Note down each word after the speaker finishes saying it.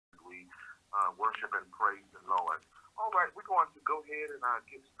worship and praise the Lord. All right, we're going to go ahead and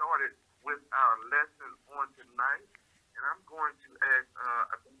get started with our lesson on tonight. And I'm going to ask,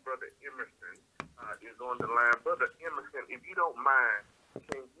 I think Brother Emerson is on the line. Brother Emerson, if you don't mind,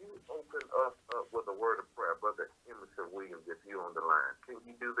 can you open us up with a word of prayer? Brother Emerson Williams, if you're on the line. Can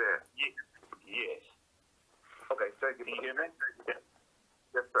you do that? Yes. Okay, thank you. Can you hear me?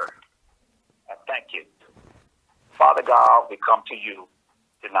 Yes, sir. Thank you. Father God, we come to you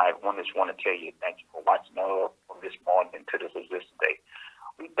tonight. We just want to tell you thank you for watching us from this morning to this day.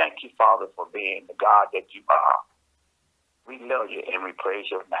 We thank you, Father, for being the God that you are. We love you and we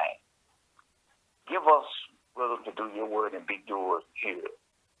praise your name. Give us wisdom to do your word and be doers here.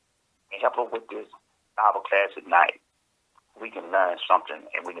 And help us with this Bible class at night. We can learn something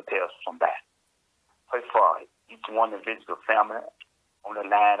and we can tell somebody. Pray for each one individual family on the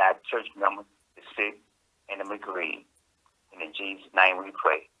line, our church members, the sick, and the agree. And in Jesus' name we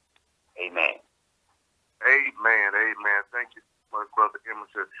pray. Amen. Amen. Amen. Thank you so much, Brother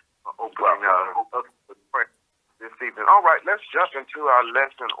Emerson, for opening up the prayer this evening. All right, let's jump into our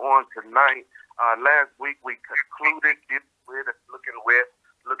lesson on tonight. Last week we concluded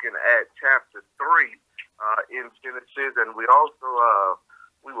looking at chapter 3 in Genesis, and we also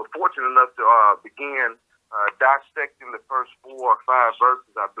we were fortunate enough to begin dissecting the first 4 or 5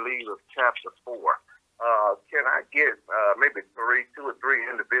 verses, I believe, of chapter 4. Can I get maybe 2 or 3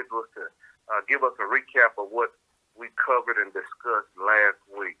 individuals to give us a recap of what we covered and discussed last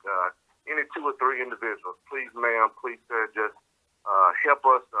week? Any 2 or 3 individuals, please, ma'am, please, sir, just help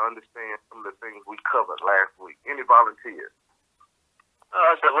us to understand some of the things we covered last week. Any volunteers?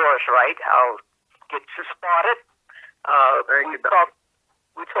 Dolores Wright, I'll get you started. Thank you,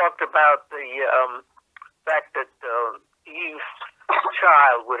 we talked about the fact that Eve's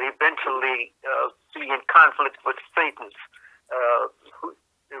child would eventually be in conflict with Satan's.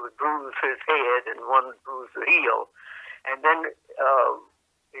 It would bruise his head and one would bruise the heel. And then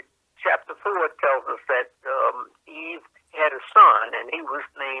chapter 4 tells us that Eve had a son, and he was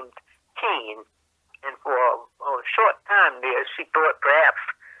named Cain. And for a short time there, she thought perhaps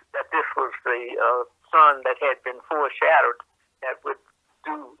that this was the son that had been foreshadowed that would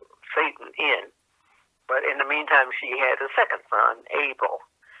do Satan in. But in the meantime, she had a second son, Abel.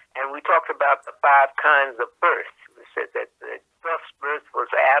 And we talked about the 5 kinds of birth. We said that the first birth was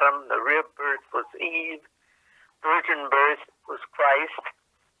Adam, the rib birth was Eve, virgin birth was Christ,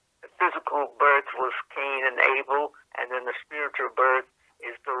 the physical birth was Cain and Abel, and then the spiritual birth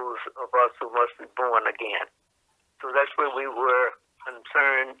is those of us who must be born again. So that's where we were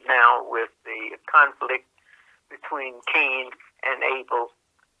concerned now with the conflict between Cain and Abel,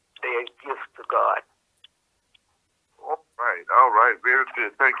 their gifts to God. All right, very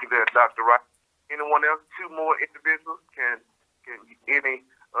good. Thank you there, Dr. Wright. Anyone else? 2 more individuals? Can any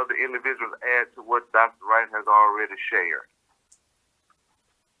of the individuals add to what Dr. Wright has already shared?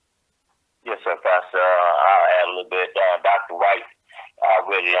 Yes, sir, Pastor. I'll add a little bit. Dr. Wright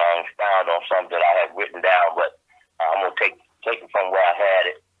already expound on something that I had written down, but I'm going to take it from where I had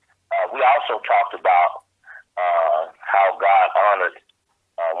it. We also talked about how God honored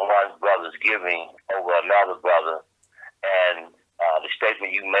one brother's giving over another brother. And the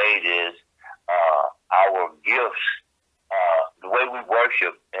statement you made is our gifts, the way we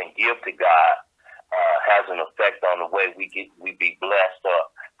worship and give to God has an effect on the way we be blessed, or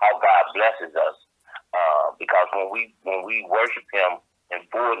how God blesses us. Because when we worship Him in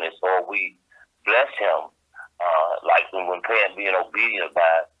fullness, or we bless Him, like when being obedient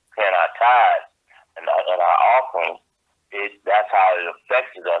by paying our tithes and our offerings, that's how it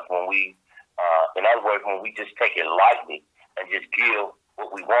affects us when we. In other words, when we just take it lightly and just give what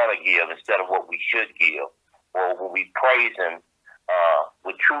we want to give instead of what we should give, or when we praise Him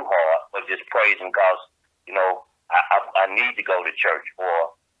with true heart, but just praise Him because I need to go to church,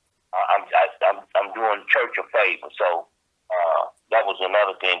 or I'm doing church a favor. So that was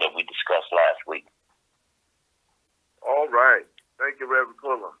another thing that we discussed last week. All right, thank you, Reverend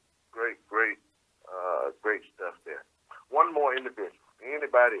Fuller. Great stuff there. One more individual.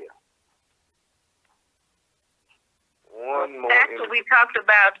 Anybody else? Actually, we talked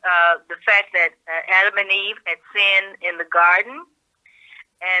about the fact that Adam and Eve had sinned in the garden,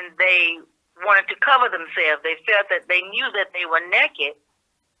 and they wanted to cover themselves. They felt that they knew that they were naked,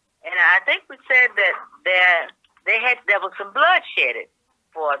 and I think we said that there was some blood shedded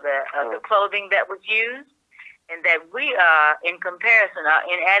for the clothing that was used, and that we are, in comparison, are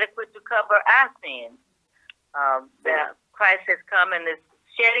inadequate to cover our sins. That Christ has come, and this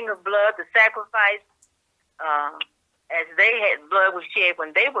shedding of blood, the sacrifice, as blood was shed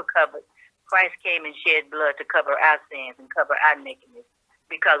when they were covered, Christ came and shed blood to cover our sins and cover our nakedness.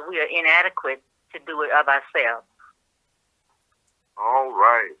 because we are inadequate to do it of ourselves. All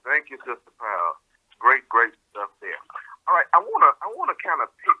right. Thank you, Sister Powell. Great stuff there. All right. I wanna kind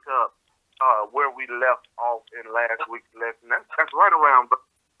of pick up where we left off in last week's lesson. That's right around verse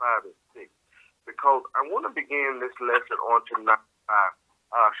 5 and 6. Because I want to begin this lesson on tonight by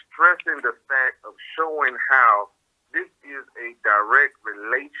stressing the fact of showing how this is a direct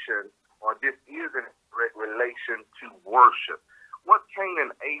relation, or this is a direct relation to worship. What Cain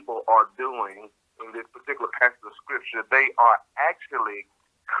and Abel are doing in this particular passage of Scripture, they are actually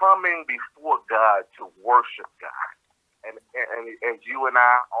coming before God to worship God. And as you and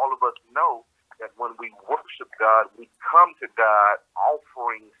I, all of us know, that when we worship God, we come to God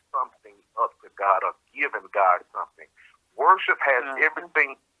offering something up to God or giving God something. Worship has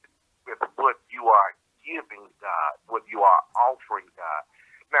everything with what you are giving God, what you are offering God.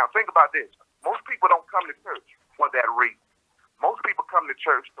 Now, think about this. Most people don't come to church for that reason. Most people come to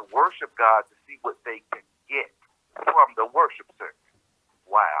church to worship God to see what they can get from the worship service.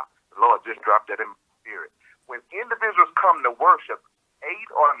 Wow. The Lord just dropped that in my spirit. When individuals come to worship, 8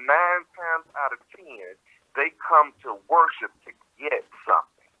 or 9 times out of 10, they come to worship to get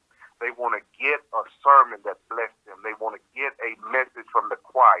something. They want to get a sermon that blesses them. They want to get a message from the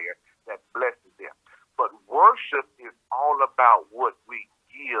choir that blesses them. But worship is all about what we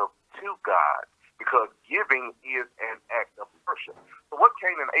give to God, because giving is an act of worship. So what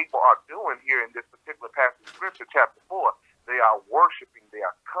Cain and Abel are doing here in this particular passage of Scripture, chapter 4, they are worshiping. They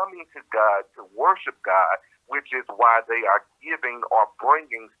are coming to God to worship God, which is why they are giving or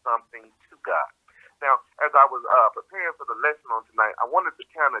bringing something to God. Now, as I was preparing for the lesson on tonight, I wanted to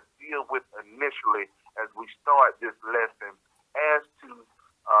kind of deal with initially, as we start this lesson, as to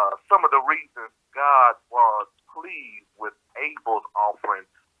some of the reasons God was pleased with Abel's offering,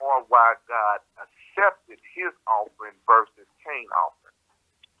 or why God accepted his offering versus Cain's offering.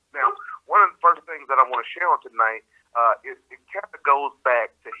 Now, one of the first things that I want to share on tonight, it kind of goes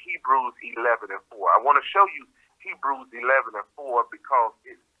back to Hebrews 11 and 4. I want to show you Hebrews 11 and 4 because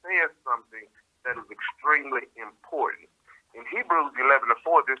it says something that is extremely important. In Hebrews 11 and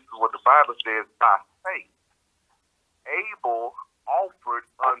 4, this is what the Bible says: by faith, Abel offered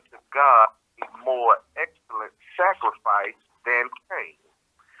unto God a more excellent sacrifice than Cain,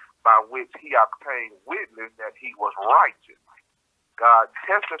 by which he obtained witness that he was righteous, God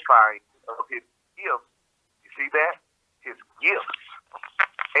testifying of his gifts. You see that? His gifts,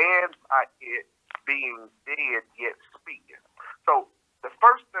 and by it being dead yet speaking. So the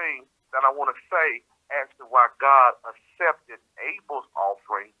first thing that I want to say as to why God accepted Abel's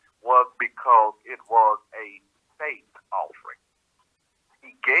offering was because it was a faith offering.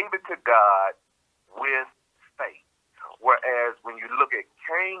 He gave it to God with faith. Whereas when you look at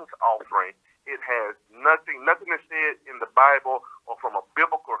Cain's offering, it has nothing is said in the Bible or from a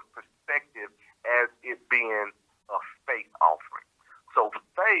biblical perspective as it being a faith offering. So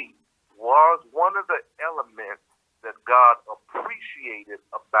faith was one of the elements that God appreciated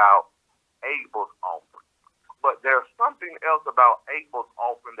about Abel's offering. But there's something else about Abel's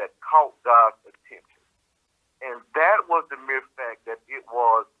offering that caught God's attention. And that was the mere fact that it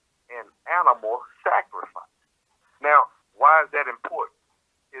was an animal sacrifice. Now, why is that important?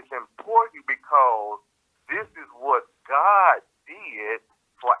 It's important because this is what God did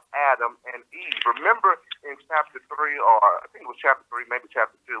for Adam and Eve. Remember in chapter 3, or I think it was chapter 3, maybe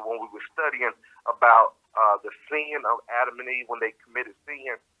chapter 2, when we were studying about the sin of Adam and Eve when they committed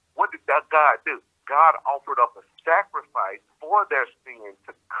sin, what did that God do? God offered up a sacrifice for their sin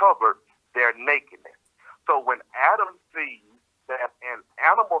to cover their nakedness. So when Adam sees that an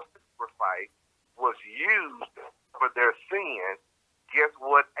animal sacrifice was used for their sin, guess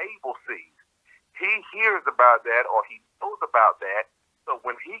what Abel sees? He hears about that, or he knows about that. So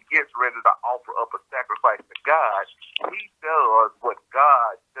when he gets ready to offer up a sacrifice to God, he does what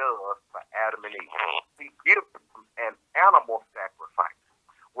God does for Adam and Eve. He gives them an animal sacrifice,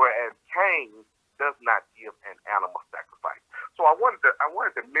 whereas Cain does not give an animal sacrifice. So I wanted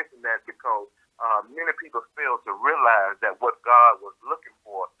to mention that because many people fail to realize that what God was looking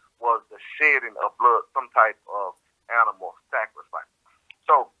for was the shedding of blood, some type of animal sacrifice.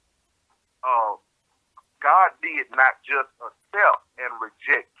 So God did not just accept and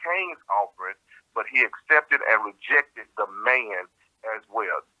reject Cain's offering, but he accepted and rejected the man as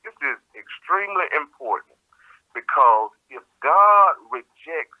well. This is extremely important because if God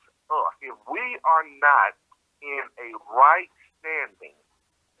rejects us, if we are not in a right standing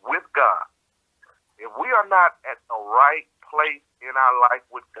with God, if we are not at the right place in our life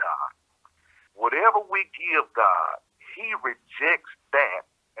with God, whatever we give God, he rejects that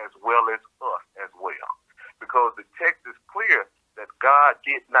as well as us as well. Because the text is clear that God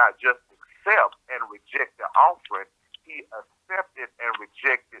did not just accept and reject the offering, he accepted and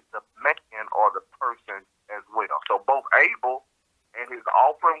rejected the man or the person as well. So both Abel and his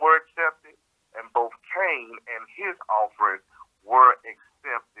offering were accepted, and both Cain and his offering were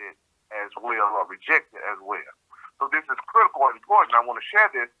accepted as well, or rejected as well. So this is critical and important. I want to share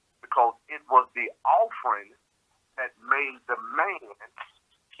this because it was the offering that made the man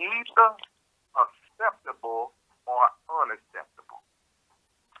either acceptable or unacceptable.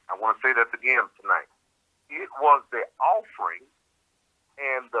 I want to say that again tonight. It was the offering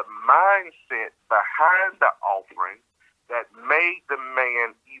and the mindset behind the offering that made the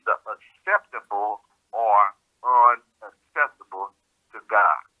man either acceptable or unacceptable to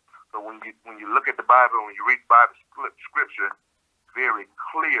God. So when you look at the Bible, when you read Bible scripture, very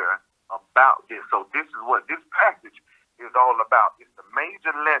clear about this. So this is what this passage is all about. It's a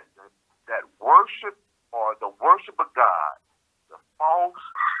major lesson that worship, or the worship of God, the false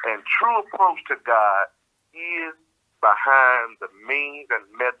and true approach to God, is behind the means and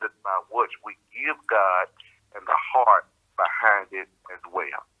methods by which we give God, and the heart behind it as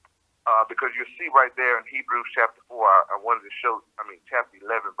well. Because you see right there in Hebrews chapter 4, I wanted to show, chapter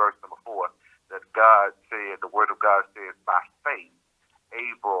 11, verse number 4, that God said, the word of God says, by faith,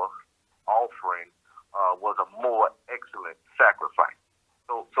 Abel's offering was a more excellent sacrifice.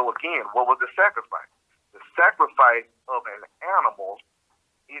 So again, what was the sacrifice? The sacrifice of an animal,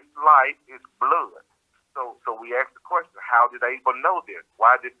 its life, its blood. So we ask the question, how did Abel know this?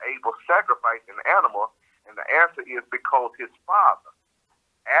 Why did Abel sacrifice an animal? And the answer is because his father,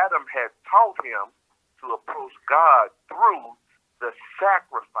 Adam, had taught him to approach God through the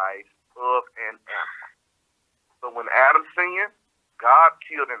sacrifice of an animal. So when Adam sinned, God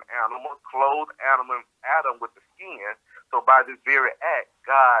killed an animal, clothed Adam with the skin. So by this very act,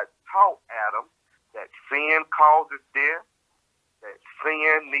 God taught Adam that sin causes death, that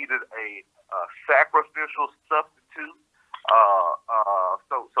sin needed a sacrificial substitute.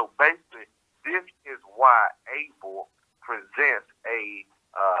 So basically, this is why Abel presents a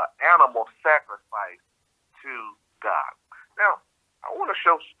animal sacrifice to God. Now, I want to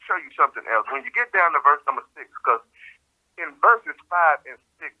show you something else. When you get down to verse number 6, because in verses 5 and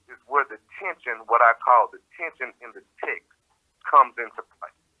 6 is where the tension, what I call the tension in the text, comes into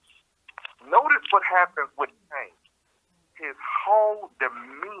play. Notice what happens with Cain. His whole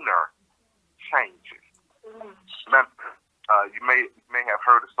demeanor changes. You may have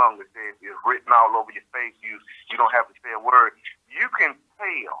heard a song that says, "It's written all over your face. You don't have to say a word." You can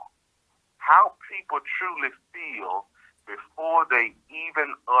tell how people truly feel before they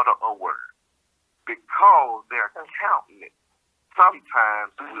even utter a word, because their countenance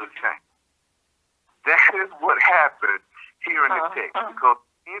sometimes will change. That is what happened here in the text, because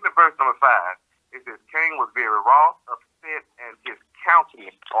in the verse number 5, it says Cain was very wroth, upset, and his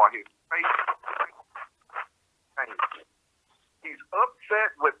countenance, or his face, changed. He's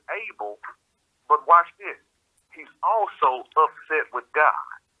upset with Abel, but watch this. He's also upset with God.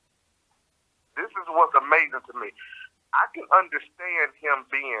 This is what's amazing to me. I can understand him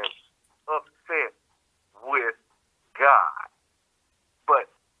being upset with God, but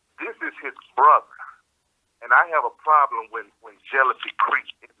this is his brother. And I have a problem when jealousy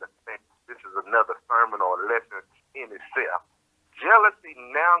creeps in the family. This is another sermon or lesson in itself. Jealousy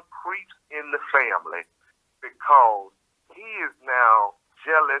now creeps in the family because he is now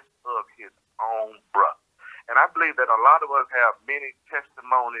jealous of his own brother. And I believe that a lot of us have many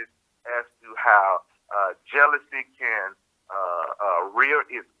testimonies as to how jealousy can rear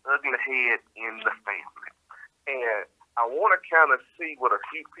its ugly head in the family. And I want to kind of see what a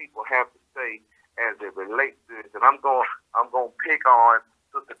few people have to say as it relates to this. And I'm going to pick on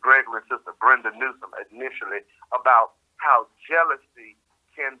Sister Gregory and Sister Brenda Newsom initially about how jealousy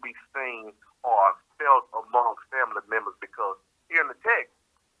can be seen or felt among family members, because here in the text,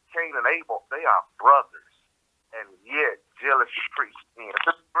 Cain and Abel, they are brothers, and yet jealousy creeps in.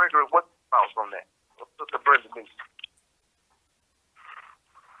 Sister Gregory, what's your thoughts on that? Sister Brenda Newsom.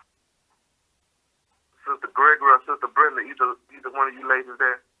 Sister Gregory or Sister Brenda, either one of you ladies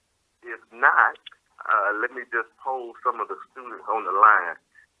there? If not, let me just poll some of the students on the line.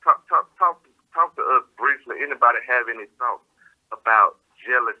 Talk to us briefly. Anybody have any thoughts about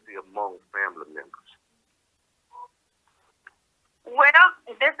jealousy among family members? Well,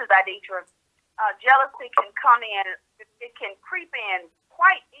 this is Aditra. Jealousy can come in, it can creep in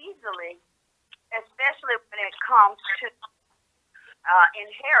quite easily, especially when it comes to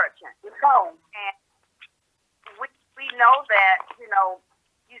inheritance. And we know that,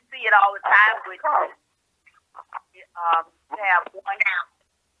 you see it all the time with you have one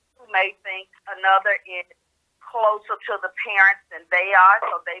who may think another is closer to the parents than they are,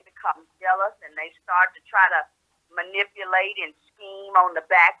 so they become jealous and they start to try to manipulate and scheme on the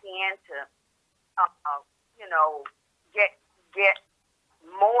back end to, get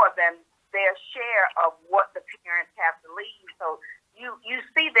more than their share of what the parents have to leave. So you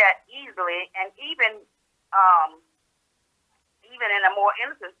see that easily, and even in a more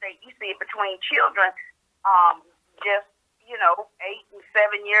innocent state, you see it between children, just 8 and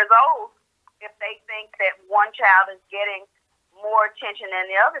 7 years old. If they think that one child is getting more attention than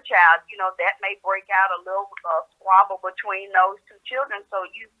the other child, that may break out a little squabble between those two children. So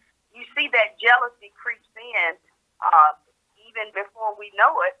you see that jealousy creeps in even before we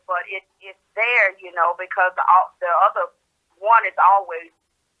know it, but it's there, because the other one is always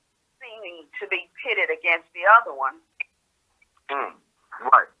seeming to be pitted against the other one.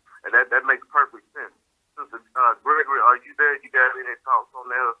 Right, and that makes perfect sense. Sister Gregory, are you there? You got any thoughts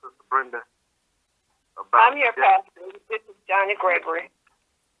on that, or Sister Brenda? I'm here, Pastor. This is Johnny Gregory.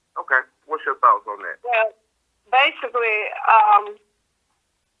 Okay, what's your thoughts on that? Well, basically,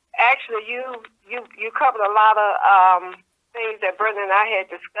 actually, you covered a lot of things that Brenda and I had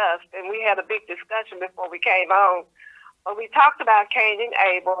discussed, and we had a big discussion before we came on. But we talked about Cain and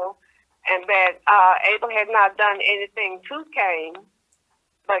Abel, and that Abel had not done anything to Cain,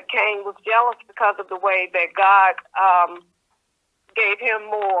 but Cain was jealous because of the way that God gave him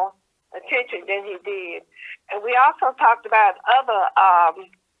more attention than he did. And we also talked about other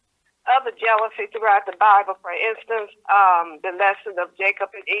jealousy throughout the Bible. For instance, the lesson of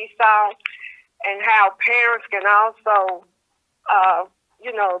Jacob and Esau, and how parents can also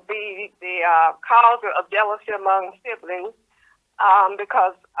be the cause of jealousy among siblings,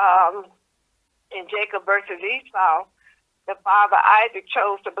 because in Jacob versus Esau, the father Isaac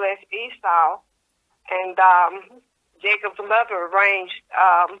chose to bless Esau, and Jacob's mother arranged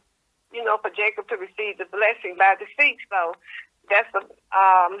for Jacob to receive the blessing by deceit. So that's an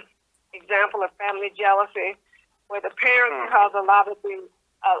example of family jealousy, where the parents cause a lot of the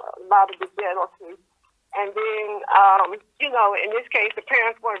jealousy. And then, in this case, the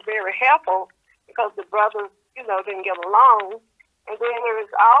parents weren't very helpful because the brothers, didn't get along. And then there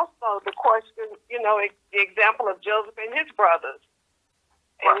is also the question, the example of Joseph and his brothers.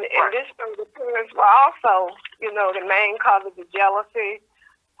 And in this story, the parents were also, the main cause of the jealousy.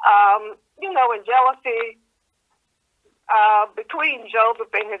 And jealousy between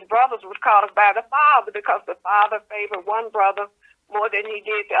Joseph and his brothers was caused by the father, because the father favored one brother more than he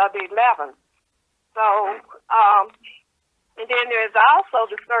did the other 11. So, and then there's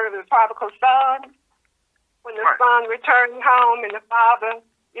also the story of the prodigal son, when the son returned home and the father,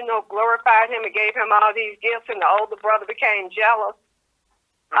 glorified him and gave him all these gifts, and the older brother became jealous.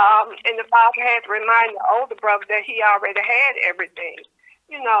 And the father had to remind the older brother that he already had everything.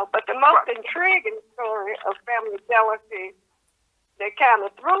 But the most intriguing story of family jealousy that kind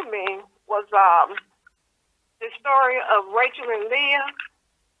of threw me was the story of Rachel and Leah.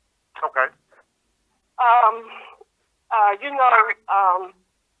 Okay.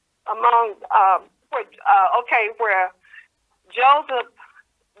 Where Joseph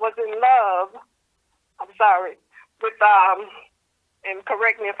was in love, with, and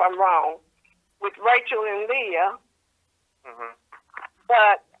correct me if I'm wrong, with Rachel and Leah. Mm-hmm.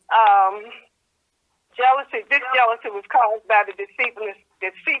 But this jealousy was caused by the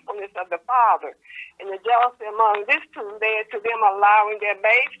deceitfulness of the father. And the jealousy among these two led to them allowing their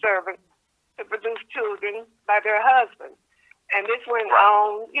maidservants to produce children by their husbands. And this went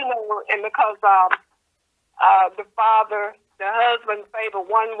on, and because the husband favored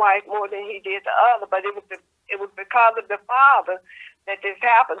one wife more than he did the other, but it was because of the father that this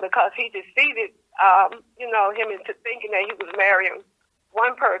happened, because he deceived him into thinking that he was marrying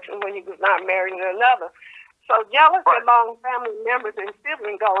one person when he was not marrying another. So jealousy among family members and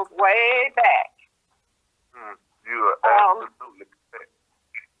siblings goes way back. You are absolutely correct.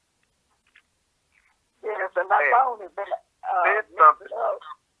 Yes, and not only that,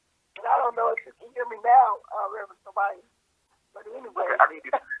 and I don't know if you can hear me now, Reverend Tobias, but anyway, okay,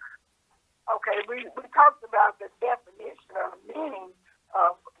 we talked about the definition or meaning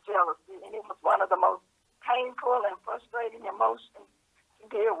of jealousy, and it was one of the most painful and frustrating emotions to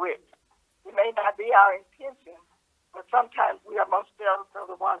deal with. It may not be our intention, but sometimes we are most jealous of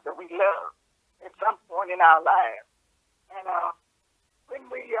the ones that we love at some point in our lives. And when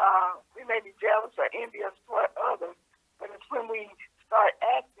we may be jealous or envious toward others, but it's when we start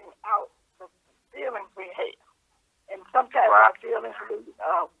acting out the feelings we have. And sometimes our feelings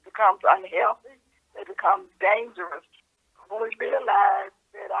become unhealthy. They become dangerous. When we realize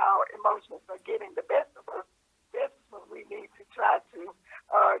that our emotions are getting the best of us, that's when we need to try to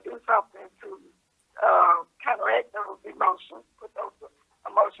do something to counteract those emotions, put those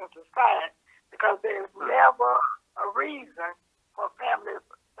emotions aside, because there's never a reason for families.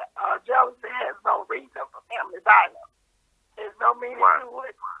 Jealousy has no reason for family violence. There's no meaning to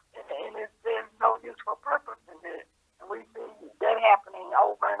it, and there's no useful purpose in it. And we see that happening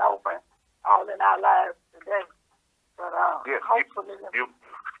over and over all in our lives today. But hopefully, we need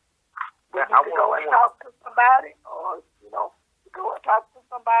to go and talk to somebody, or go and talk to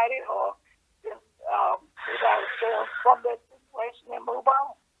somebody, or just move ourselves from that situation and move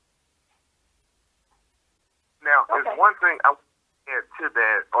on. Now, there's one thing I want to add to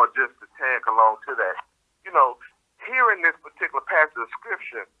that, or just to tag along to that. Here in this particular passage of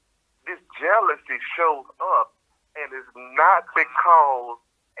Scripture, this jealousy shows up, and it's not because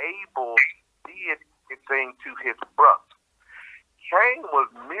Abel did anything to his brother. Cain was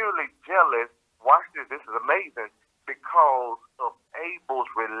merely jealous, watch this, this is amazing, because of Abel's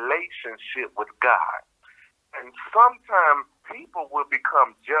relationship with God. And sometimes people will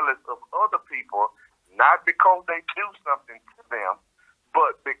become jealous of other people, not because they do something to them,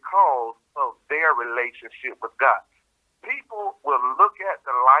 but because of their relationship with God. People will look at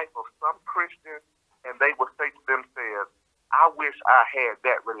the life of some Christians and they will say to themselves, I wish I had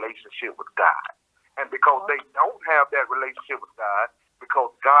that relationship with God. And because they don't have that relationship with God,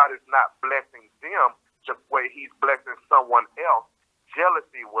 because God is not blessing them the way he's blessing someone else,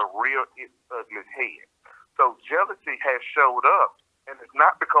 jealousy will rear its ugly head. So jealousy has showed up, and it's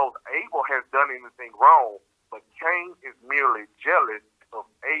not because Abel has done anything wrong, but Cain is merely jealous of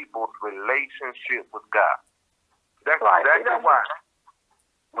Abel's relationship with God. That's right. Exactly why.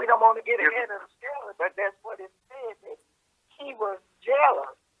 We don't want to get ahead of the story, but that's what it said, that he was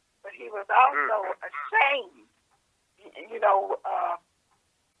jealous, but he was also ashamed.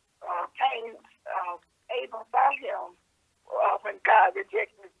 Abel saw him when God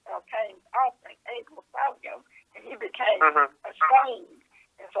rejected Cain's offering. Abel saw him, and he became ashamed.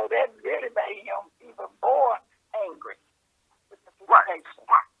 And so that really made him even more angry with the situation. Right.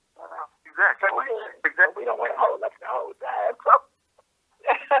 Exactly. So we don't want to hold up the whole time. So.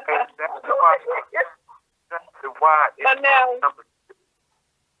 That's why. But now,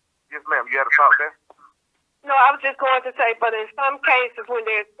 yes, ma'am. You had a thought there? No, I was just going to say, but in some cases, when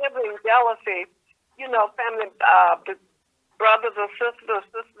there's sibling jealousy, family, the brothers or sisters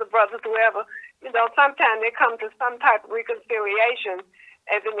or brothers, whoever, sometimes they come to some type of reconciliation.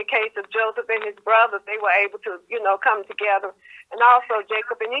 As in the case of Joseph and his brothers, they were able to, come together. And also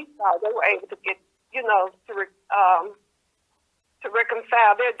Jacob and Esau, they were able to get, to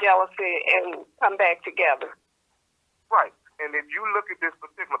reconcile their jealousy and come back together. Right. And if you look at this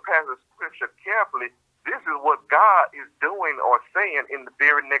particular passage of Scripture carefully, this is what God is doing or saying in the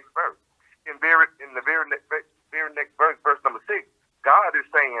very next verse. In the very next verse, verse number 6, God is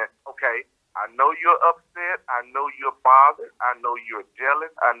saying, okay, I know you're upset. I know you're bothered. I know you're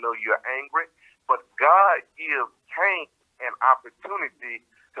jealous. I know you're angry. But God gives Cain an opportunity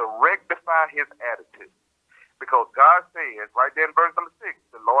to rectify his attitude. Because God says, right there in verse number 6,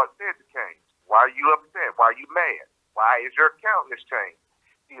 the Lord said to Cain, why are you upset? Why are you mad? Why is your countenance changed?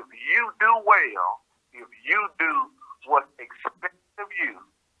 If you do well, if you do what's expected of you,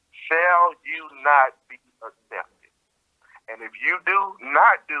 shall you not be accepted? And if you do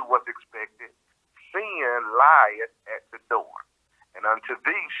not do what's expected, sin lieth at the door. And unto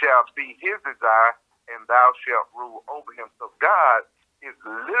thee shall be his desire, and thou shalt rule over him. So God is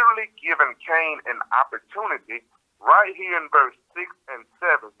literally giving Cain an opportunity right here in verse 6 and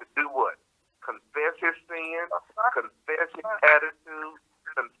 7 to do what? Confess his sin, confess his attitude,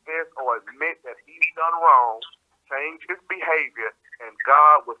 confess or admit that he's done wrong, change his behavior, and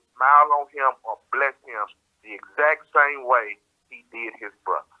God will smile on him or bless him the exact same way he did his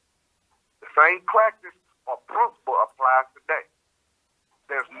brother. The same practice or principle applies today.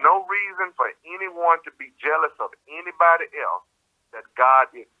 There's no reason for anyone to be jealous of anybody else that God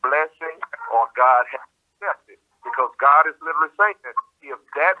is blessing or God has accepted, because God is literally saying that if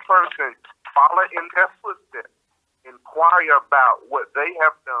that person follow in their footsteps, inquire about what they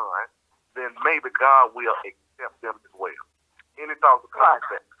have done, then maybe God will accept them as well. Any thoughts about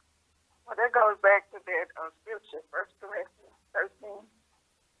that? Well, that goes back to that scripture, 1 Corinthians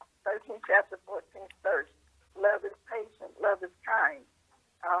 13, chapter 14, verse. Love is patient, love is kind.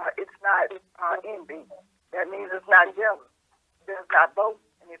 It's not envy. That means it's not jealous. It does not boast,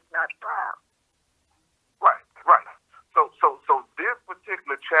 and it's not proud. Right. So this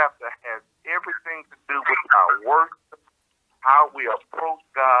particular chapter has everything to do with our worship, how we approach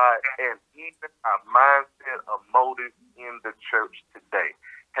God, and even our mindset of motives in the church today.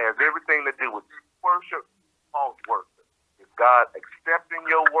 Has everything to do with worship, false worship. Is God accepting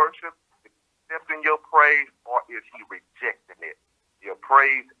your worship, accepting your praise,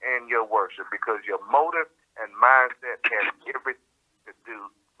 and your worship, because your motive and mindset has everything to do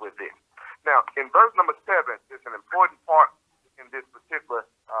with it. Now, in verse number 7, it's an important part in this particular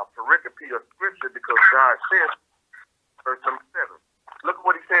pericope of scripture, because God says, verse number 7, look at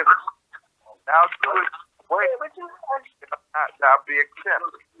what he says. Thou doest what thou be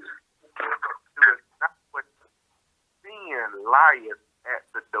accepted. Do not what sin lieth at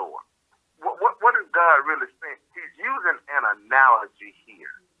the door. What is God really saying? He's using an analogy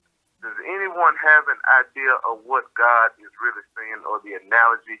here. Does anyone have an idea of what God is really saying, or the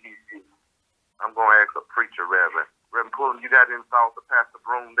analogy he's using? I'm going to ask a preacher, Reverend. Reverend Pullen, you got any thoughts to Pastor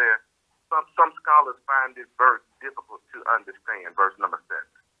Broom there? Some scholars find this verse difficult to understand, verse number 7.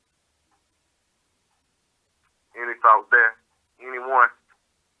 Any thoughts there? Anyone?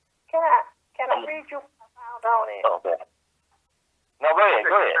 Can I read you what I found on it? Okay. No, go ahead.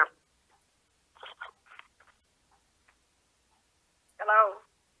 Hello?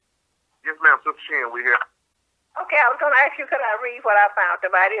 Yes, ma'am. Sister Shin, we here. Okay, I was going to ask you, could I read what I found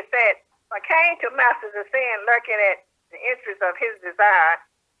about it? It said, "But Cain to master the sin lurking at the interest of his desire,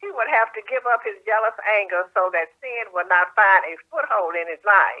 he would have to give up his jealous anger so that sin would not find a foothold in his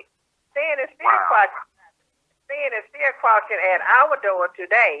life. Sin is still crouching at our door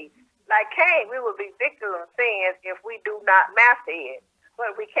today. Like Cain, we will be victims of sin if we do not master it.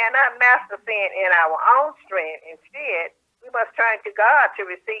 But we cannot master sin in our own strength. Instead, we must turn to God to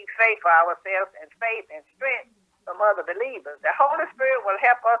receive faith for ourselves and faith and strength from other believers. The Holy Spirit will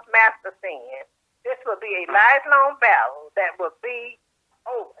help us master sin. This will be a lifelong battle that will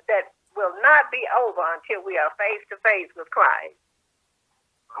not be over until we are face to face with Christ."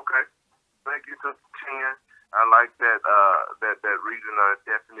 Okay. Thank you, Sister Chin. I like that reading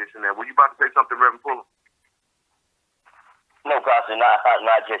definition there. Were you about to say something, Reverend Fuller? No, Pastor,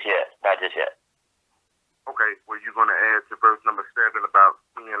 not just yet. Not just yet. Okay. Were you going to add to verse number 7 about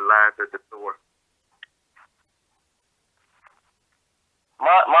sin lies at the door?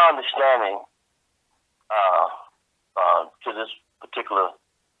 My understanding to this particular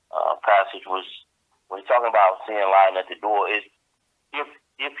passage was, when he's talking about sin lying at the door, is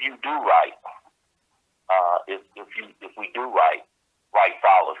if you do right, if we do right, right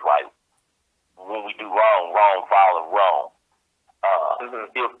follows right. When we do wrong, wrong follows wrong.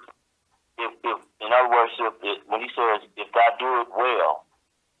 If in other words, when he says, "If thou do it well,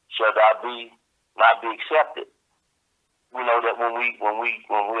 shall thou not be accepted," we know that when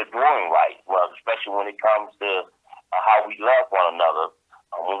we're doing right, well, especially when it comes to how we love one another,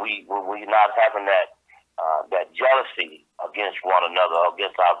 when we're not having that jealousy against one another,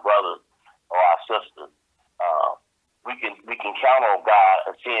 against our brothers or our sisters, we can count on God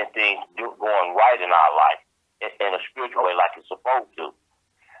and seeing things going right in our life in a spiritual way, like it's supposed to.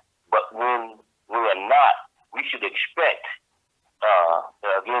 But when we are not, we should expect.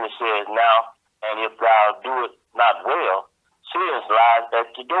 Again, it says now, "And if thou do it not well, sin lies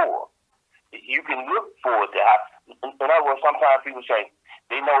at the door." You can look forward to happen. In other words, sometimes people say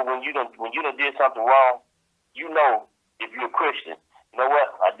they know when you done did something wrong. You know, if you're a Christian, you know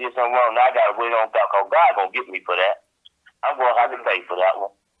what? I did something wrong. Now I got to wait on God. Oh, God gonna get me for that. I'm gonna have to pay for that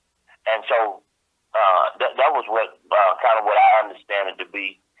one. And so that was what kind of what I understand it to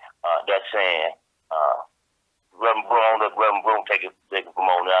be. That saying, Reverend Broom, take it from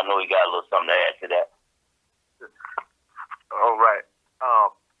on there. I know he got a little something to add to that. All right.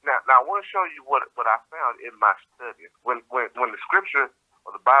 Now I want to show you what I found in my studies. When the scripture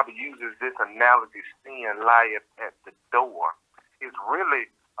or the Bible uses this analogy, sin lieth at the door, it's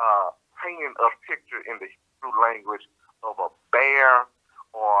really painting a picture in the Hebrew language of a bear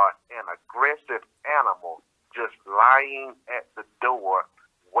or an aggressive animal just lying at the door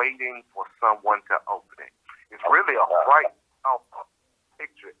waiting for someone to open it. It's really a bright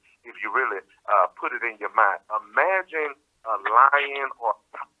picture if you really put it in your mind. Imagine a lion or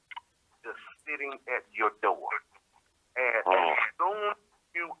just sitting at your door. And as soon as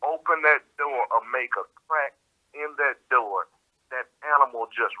you open that door or make a crack in that door, that animal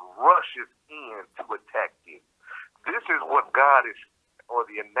just rushes in to attack you. This is what God is, or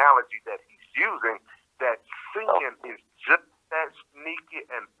the analogy that he's using, that sin is just that sneaky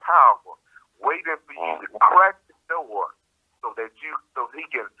and powerful, waiting for you to crack the door so he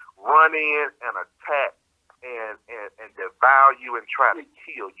can run in and attack and devour you and try to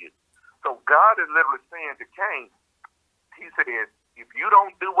kill you. So God is literally saying to Cain, he says, if you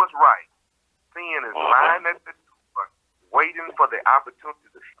don't do what's right, sin is lying at the door, waiting for the opportunity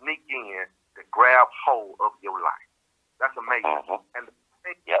to sneak in to grab hold of your life. That's amazing. And the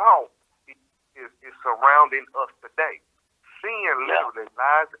thing is surrounding us today. Sin literally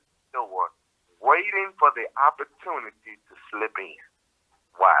lies at the door, waiting for the opportunity to slip in.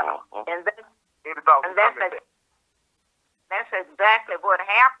 Wow. And that's exactly what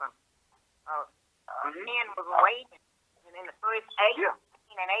happened. Cain was waiting, and in the first 8,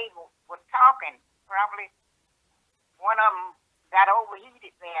 Cain and Abel was talking. Probably one of them got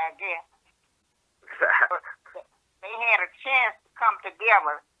overheated there, I guess. But they had a chance to come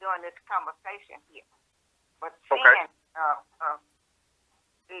together during this conversation here. But sin,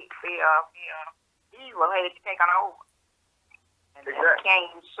 the evil had taken over. And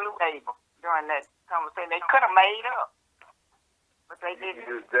Cain slew Abel during that conversation. They could have made up, but they didn't.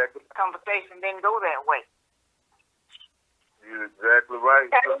 Exactly. The conversation didn't go that way. You're exactly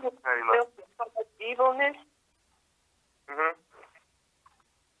right. Evilness.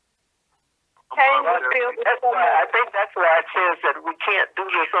 I think that's why it says that we can't do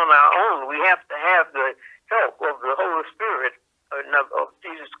this on our own. We have to have the help of the Holy Spirit of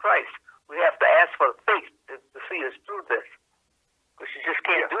Jesus Christ. We have to ask for faith to see us through this. Because you just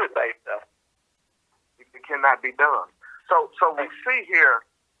can't do it by yourself. It cannot be done. So we see here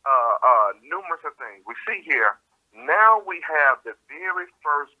numerous of things. We see here, now we have the very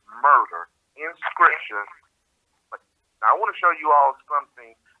first murder in Scripture. Now, I want to show you all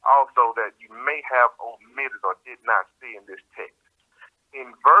something also that you may have omitted or did not see in this text.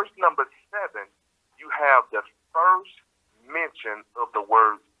 In verse number 7, you have the first mention of the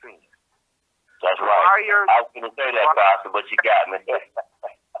word sin. That's right. I was going to say that, Pastor, but you got me.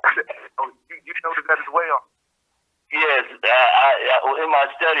 You noticed that as well? Yes. In my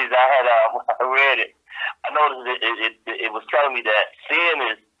studies, I read it. I noticed it was telling me that sin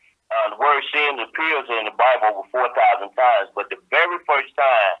is, the word sin appears in the Bible over 4,000 times, but the very first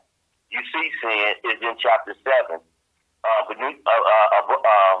time you see sin is in chapter 7,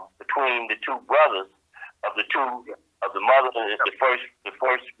 between the two brothers of the mother, the first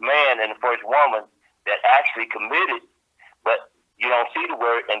man and the first woman that actually committed, but you don't see the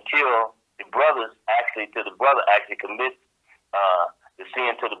word until the brother actually commits the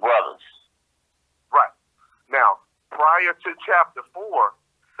sin to the brothers. Right. Now, prior to chapter 4,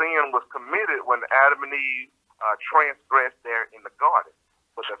 sin was committed when Adam and Eve transgressed there in the garden.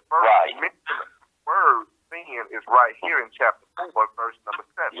 But the first mention of the word sin is right here in chapter 4, verse number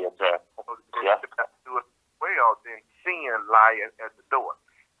 7. Yes, sir. Well, then sin lies at the door.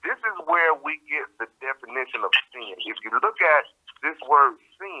 This is where we get the definition of sin. If you look at this word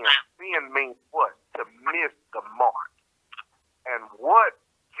sin, sin means what? To miss the mark. And what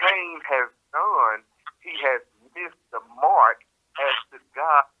Cain has done, he has missed the mark as to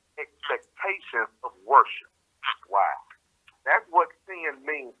God's expectations of worship. Wow. That's what sin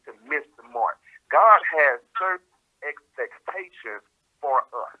means, to miss the mark. God has certain expectations for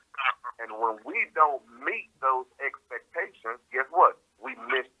us. And when we don't meet those expectations, guess what? We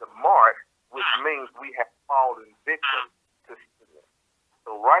miss the mark, which means we have fallen victim to sin.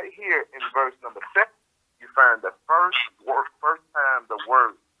 So right here in verse number 7, you find the first time the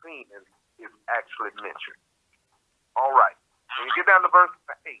word sin is actually mentioned. All right. When you get down to verse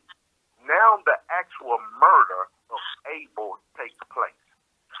 8, now the actual murder of Abel takes place.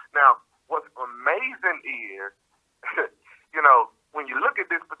 Now, what's amazing is, when you look at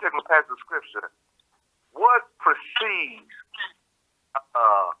this particular passage of Scripture, what precedes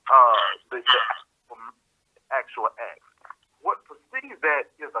the actual act? What precedes that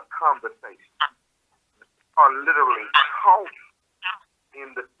is a conversation, or literally talking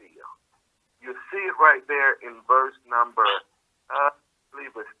in the field. You see it right there in verse number, I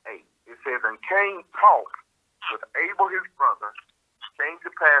believe it's 8. It says, and Cain talked with Abel his brother. Came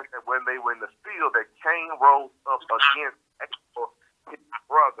to pass that when they were in the field, that Cain rose up against Abel his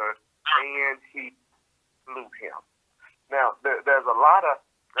brother, and he slew him. Now, there's a lot of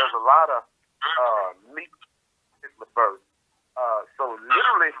meat in the verse. So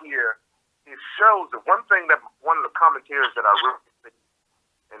literally here, it shows that one of the commentaries that I read,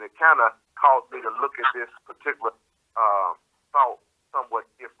 and it kind of caused me to look at this particular thought somewhat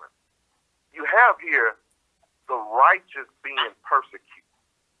different. You have here the righteous being persecuted.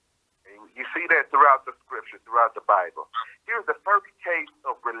 And you see that throughout the Scripture, throughout the Bible. Here's the first case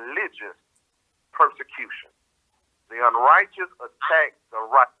of religious persecution. The unrighteous attack the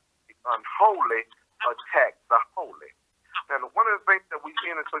righteous. The unholy attack the holy. Now, one of the things that we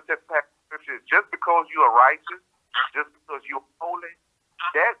see in the Scripture is just because you are righteous, just because you're holy,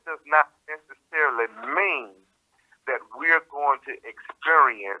 that does not necessarily mean that we're going to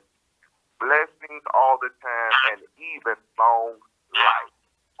experience blessings all the time and even long life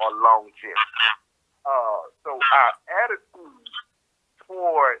or longevity. So our attitude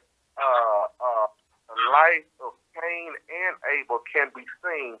toward the life of Cain and Abel can be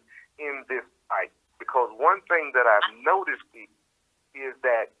seen in this fight. Because one thing that I've noticed is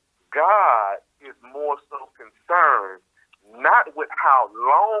that God God is more so concerned not with how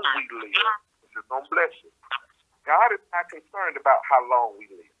long we live, which is going to bless you. God is not concerned about how long we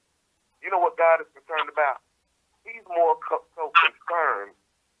live. You know what God is concerned about? He's more so concerned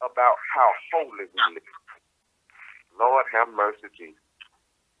about how holy we live. Lord have mercy, Jesus.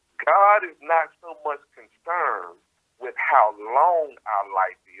 God is not so much concerned with how long our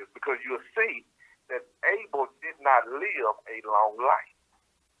life is, because you'll see that Abel did not live a long life,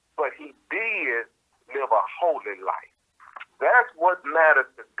 but he did live a holy life. That's what matters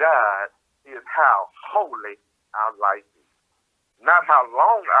to God, is how holy our life is. Not how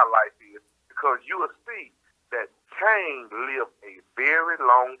long our life is, because you will see that Cain lived a very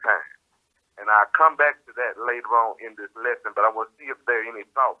long time. And I'll come back to that later on in this lesson, but I want to see if there are any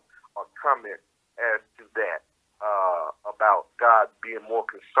thoughts or comments as to that, about God being more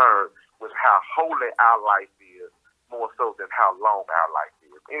concerned with how holy our life is, more so than how long our life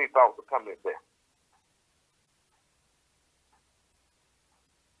is. Any thoughts or comments there?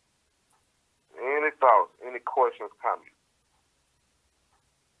 Any thoughts, any questions, comments?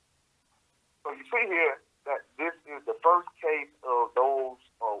 So you see here that this is the first case of those,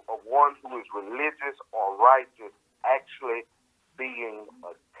 of one who is religious or righteous actually being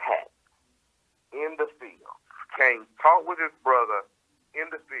attacked in the field. Cain fought with his brother in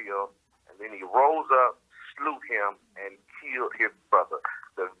the field, and then he rose up, slew him, and killed his brother.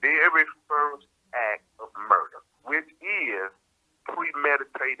 The very first act of murder, which is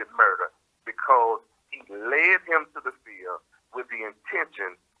premeditated murder, because he led him to the field with the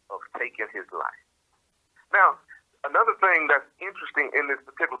intention of taking his life. Now, another thing that's interesting in this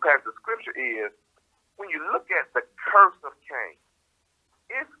particular passage of scripture is when you look at the curse of Cain,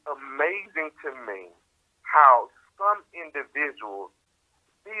 it's amazing to me how some individuals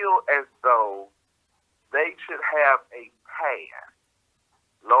feel as though they should have a past.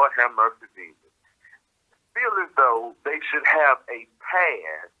 Lord have mercy, Jesus. Feel as though they should have a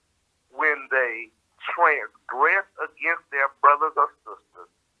past when they transgress against their brothers or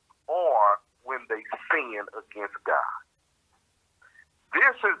sisters, or when they sin against God.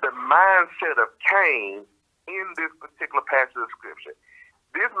 This is the mindset of Cain in this particular passage of scripture.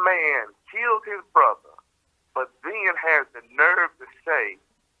 This man killed his brother, but then has the nerve to say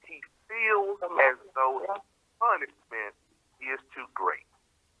he feels as though his punishment is too great.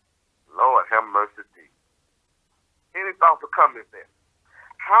 Lord have mercy, Jesus. Any thoughts or comments there?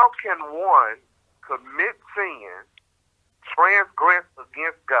 How can one commit sin, transgress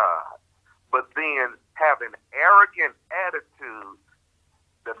against God, but then have an arrogant attitude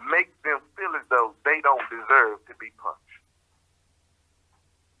that makes them feel as though they don't deserve to be punished?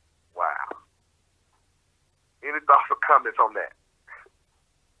 Wow. Any thoughts or comments on that?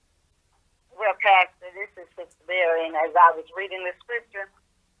 Well, Pastor, this is Sister Mary, and as I was reading the scripture,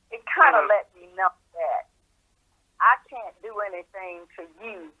 it kind of let me know that I can't do anything to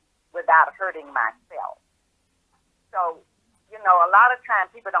you without hurting myself. So, you know, a lot of times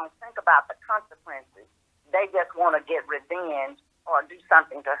people don't think about the consequences. They just want to get revenge or do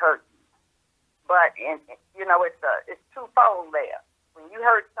something to hurt you. But, you know, it's twofold there. When you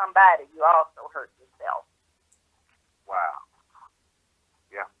hurt somebody, you also hurt yourself. Wow.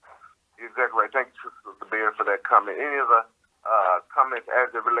 Yeah, you're exactly right. Thank you, Sister Bear, for that comment. Any other comments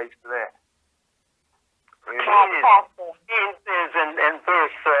as it relates to that? It says in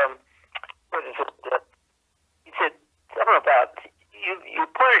verse, what is it? He said something about you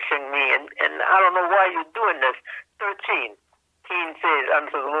punishing me, and I don't know why you're doing this. 13. Cain says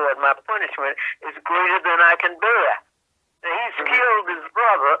unto the Lord, my punishment is greater than I can bear. Now, he's killed his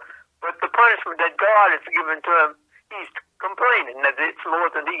brother, but the punishment that God has given to him, he's complaining that it's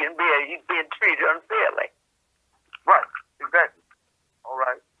more than he can bear. He's being treated unfairly. Right, exactly. All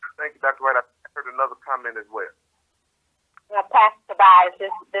right. Thank you, Dr. Wright. I heard another comment as well. Well, Pastor Tobias,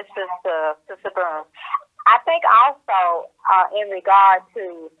 this is Sister Broom. I think also in regard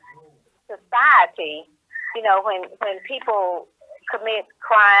to society, you know, when people commit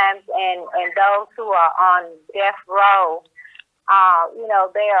crimes and those who are on death row, you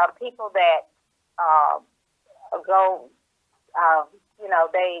know, there are people that go, you know,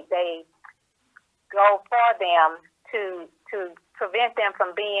 they go for them to prevent them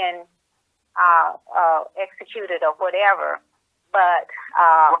from being executed or whatever. But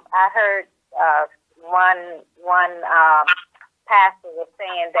I heard one pastor was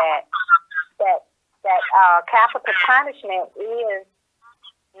saying that capital punishment is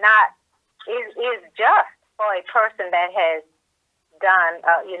just for a person that has done,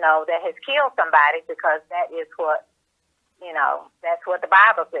 you know, that has killed somebody, because that is what, you know, that's what the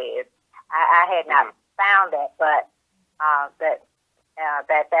Bible says. I had not found that, but that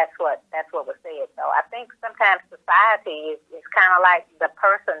That's what was said. So I think sometimes society is kind of like the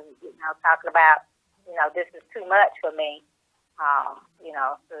person, talking about, this is too much for me,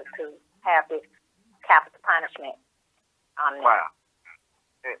 to have this capital punishment on them. Wow.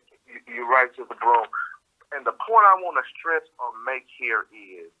 You're right, Sister Broom. And the point I want to stress or make here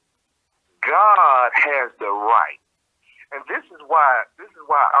is God has the right. And this is why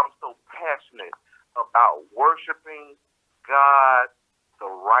I'm so passionate about worshiping God the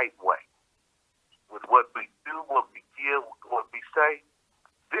right way. With what we do, what we give, what we say.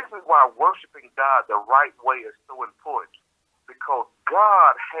 This is why worshiping God the right way is so important. Because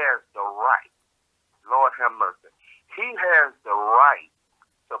God has the right. Lord have mercy. He has the right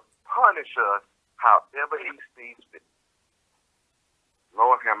to punish us however he sees fit.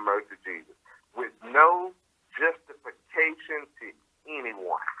 Lord have mercy, Jesus. With no justification to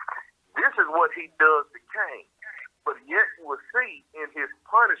anyone. This is what he does to Cain. But yet you will see in his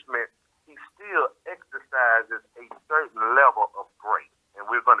punishment, he still exercises a certain level of grace. And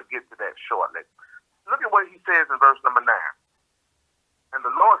we're going to get to that shortly. Look at what he says in verse number 9. And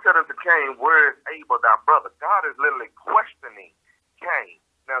the Lord said unto Cain, where is Abel thy brother? God is literally questioning Cain.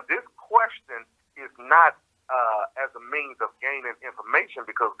 Now this question is not as a means of gaining information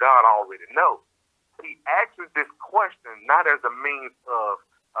because God already knows. He asks this question not as a means of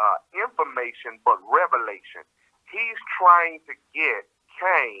information but revelation. He's trying to get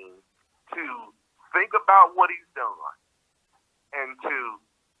Cain to think about what he's done and to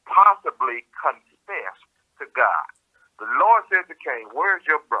possibly confess to God. The Lord said to Cain, where's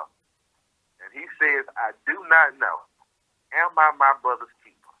your brother? And he says, I do not know. Am I my brother's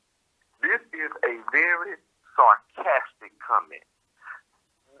keeper? This is a very sarcastic comment.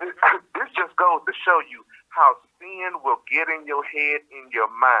 This just goes to show you how sin will get in your head, in your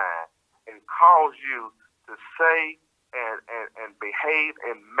mind, and cause you to say and behave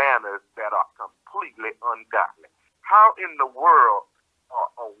in manners that are completely ungodly. How in the world,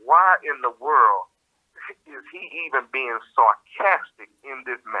 or why in the world, is he even being sarcastic in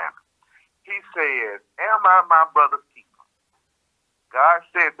this manner? He says, am I my brother's keeper? God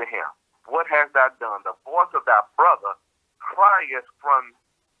said to him, what hast thou done? The voice of thy brother crieth from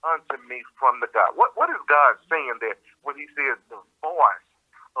unto me from the God. What is God saying there when he says the voice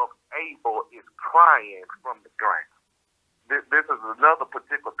of Abel is crying from the ground? This is another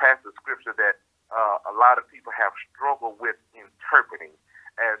particular passage of scripture that a lot of people have struggled with interpreting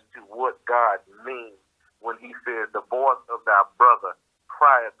as to what God means when he says the voice of thy brother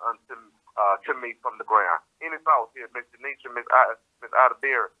crieth unto to me from the ground. Any thoughts here, Miss Denisha, Miss Ida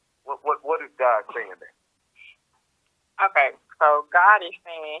Berry? What is God saying there? Okay, so God is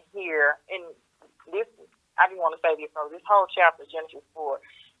saying here, and this, I just want to say this, so this whole chapter, Genesis 4,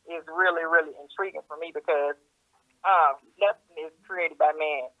 is really, really intriguing for me because nothing is created by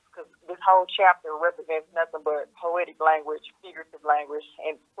man. Because this whole chapter represents nothing but poetic language, figurative language,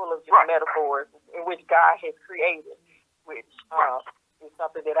 and full of just metaphors in which God has created, which is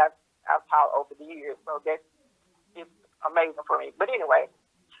something that I've taught over the years. So that's it's amazing for me. But anyway,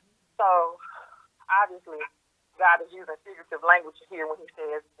 so obviously God is using figurative language here when he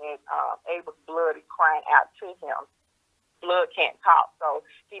says that Abel's blood is crying out to him. Blood can't talk, so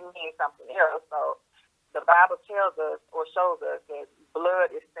he means something else. So the Bible tells us or shows us that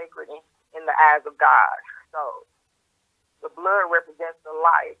blood is sacred in the eyes of God. So the blood represents the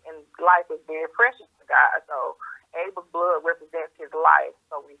life, and life is very precious to God. So Abel's blood represents his life.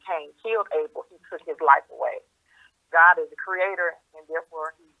 So when Cain killed Abel, he took his life away. God is the creator, and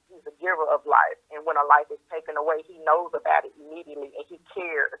therefore he's the giver of life. And when a life is taken away, he knows about it immediately, and he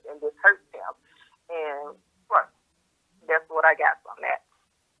cares, and this hurts him. And that's what I got from that.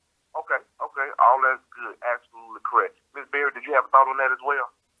 Okay. All that's good. Absolutely correct. Ms. Berry, did you have a thought on that as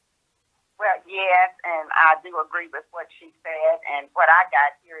well? Well, yes, and I do agree with what she said. And what I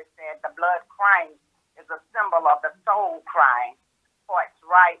got here is that the blood crying is a symbol of the soul crying for its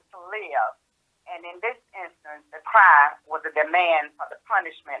right to live. And in this instance, the cry was a demand for the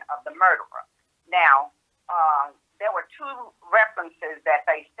punishment of the murderer. Now, there were two references that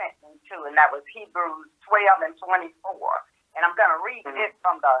they sent me to, and that was Hebrews 12 and 24. And I'm going to read this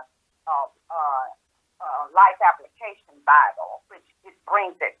from the Life Application Bible, which it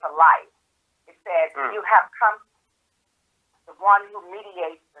brings it to life. It says, you have come to the one who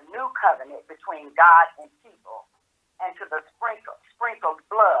mediates the new covenant between God and people, and to the sprinkled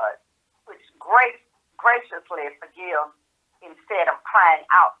blood, which graciously forgives instead of crying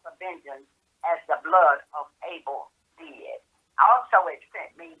out for vengeance as the blood of Abel did. Also, it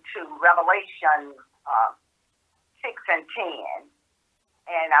sent me to Revelation 6 and 10,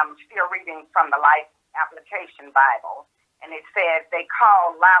 and I'm still reading from the Life Application Bible, And it said, they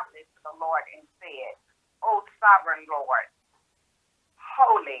called loudly to the Lord and said, O sovereign Lord,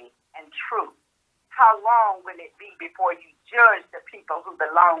 holy and true, how long will it be before you judge the people who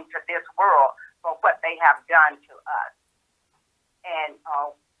belong to this world for what they have done to us? And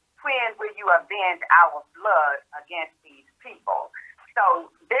when will you avenge our blood against these people? So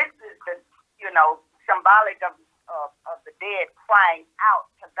this is the, symbolic of the dead crying out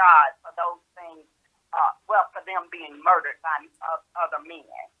to God for those things, for them being murdered by other men.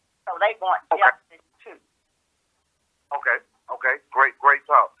 So they want justice too. Okay. Great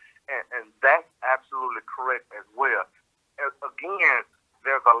talk. And that's absolutely correct as well. Again,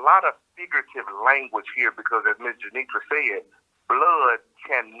 there's a lot of figurative language here because, as Ms. Janitra said, blood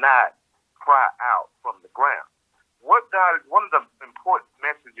cannot cry out from the ground. One of the important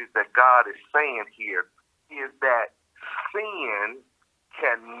messages that God is saying here is that sin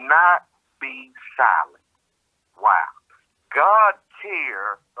cannot be silent. Wow. God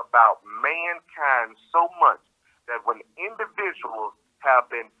cares about mankind so much that when individuals have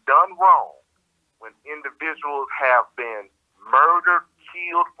been done wrong, when individuals have been murdered,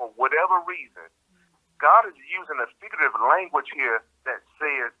 killed for whatever reason, God is using a figurative language here that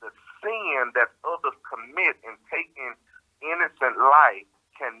says the sin that others commit in taking innocent life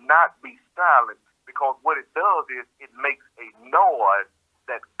cannot be silent, because what it does is it makes a noise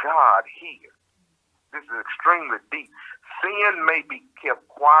that God hears. This is extremely deep. Sin may be kept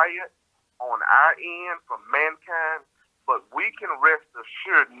quiet on our end from mankind, but we can rest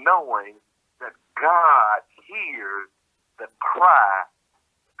assured knowing that God hears the cry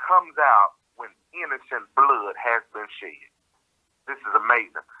comes out when innocent blood has been shed. This is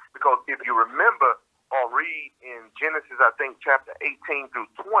amazing, because if you remember or read in Genesis, I think chapter 18 through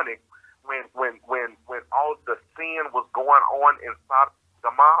 20, when all the sin was going on in Sodom and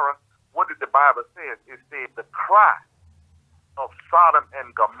Gomorrah, what did the Bible say? It said the cry of Sodom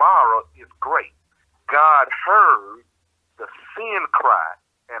and Gomorrah is great. God heard the sin cry,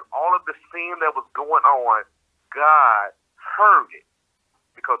 and all of the sin that was going on, God heard it,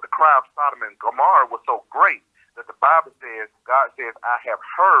 because the cry of Sodom and Gomorrah was so great that the Bible says, God says, I have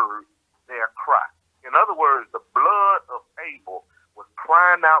heard their cry. In other words, the blood of Abel was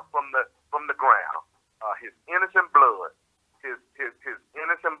crying out from the ground, his innocent blood, his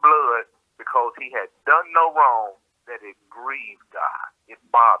innocent blood, because he had done no wrong, that it grieved God, it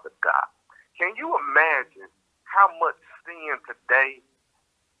bothered God. Can you imagine how much sin today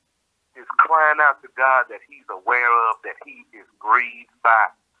is crying out to God that he's aware of, that he is grieved by?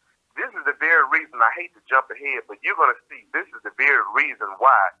 This is the very reason, I hate to jump ahead, but you're going to see this is the very reason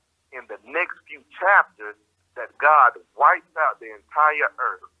why in the next few chapters that God wipes out the entire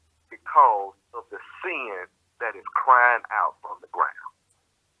earth, because of the sin that is crying out from the ground.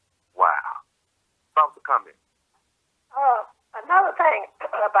 Wow. Thoughts or comments? Another thing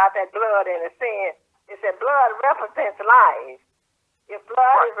about that blood and the sin is that blood represents life. If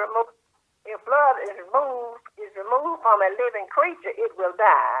blood is removed, from a living creature, it will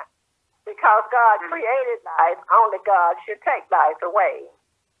die. Because God created life, only God should take life away.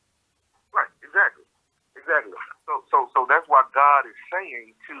 Right, exactly. So that's why God is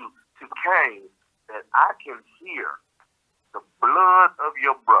saying to Cain that I can hear the blood of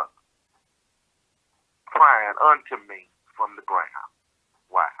your brother crying unto me from the ground.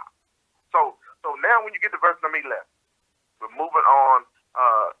 Wow. So now when you get to verse number 11, we're moving on.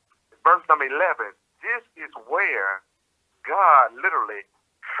 Verse number 11, this is where God literally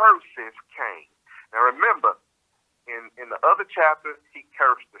curses Cain. Now remember, in the other chapter, he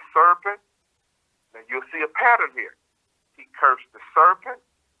cursed the serpent. Now you'll see a pattern here. He cursed the serpent.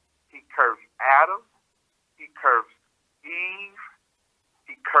 He cursed Adam. He cursed Eve.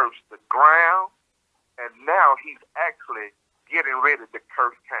 He cursed the ground. And now he's actually getting ready to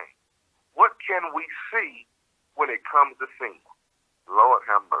curse Cain. What can we see when it comes to sin? Lord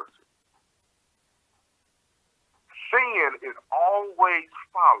have mercy. Sin is always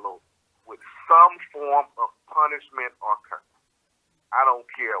followed with some form of punishment or curse. I don't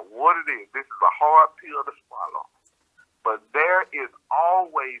care what it is. This is a hard pill to swallow. But there is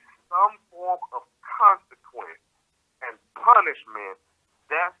always some form of consequence and punishment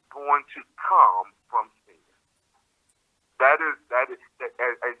that's going to come from sin. That is as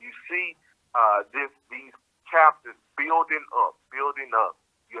you see these chapters building up.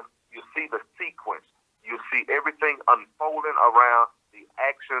 You see the sequence. You see everything unfolding around the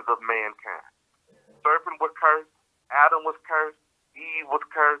actions of mankind. Serpent was cursed. Adam was cursed. Eve was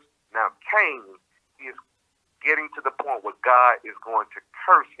cursed. Now Cain is getting to the point where God is going to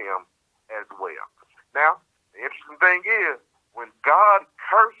curse him as well. Now, the interesting thing is, when God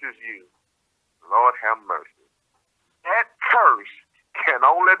curses you, Lord have mercy, that curse can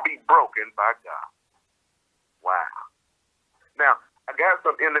only be broken by God. Wow. Now, I got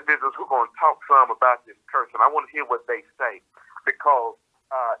some individuals who are going to talk some about this curse, and I want to hear what they say, because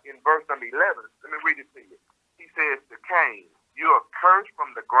in verse number 11, let me read it to you. He says to Cain, "You are cursed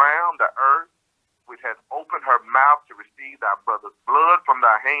from the ground, the earth, which has opened her mouth to receive thy brother's blood from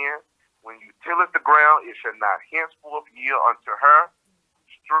thy hand. When you tilleth the ground, it shall not henceforth yield unto her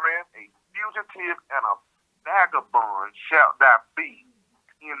strength. A fugitive and a vagabond shalt thou be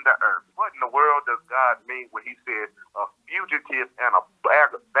in the earth." What in the world does God mean when he said a fugitive and a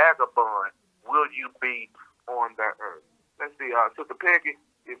vagabond will you be on the earth? Let's see, Sister Peggy,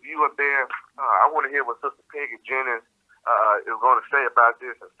 if you are there, I want to hear what Sister Peggy Jennings is going to say about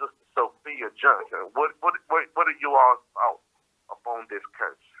this, and Sister Sophia Johnson. What are you all thoughts upon this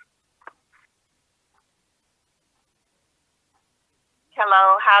curse?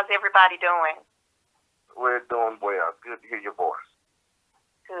 Hello, how's everybody doing? We're doing well. Good to hear your voice.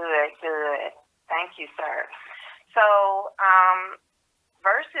 Good, good. Thank you, sir. So,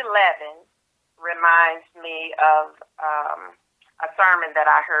 verse 11 reminds me of a sermon that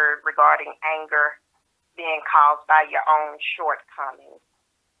I heard regarding anger being caused by your own shortcomings.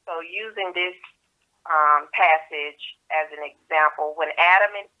 So, using this passage as an example, when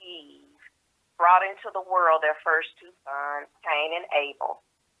Adam and Eve brought into the world their first two sons, Cain and Abel,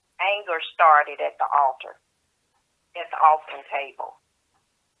 anger started at the altar, at the offering table.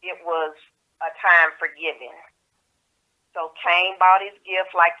 It was a time for giving. So Cain bought his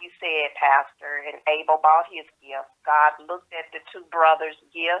gift, like you said, Pastor, and Abel bought his gift. God looked at the two brothers'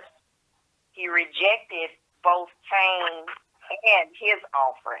 gifts. He rejected both Cain and his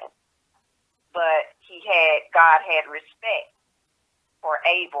offering, but God had respect for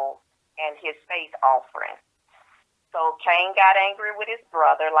Abel and his faith offering. So Cain got angry with his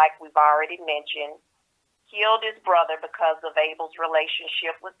brother, like we've already mentioned, killed his brother because of Abel's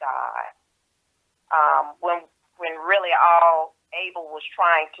relationship with God. When really all Abel was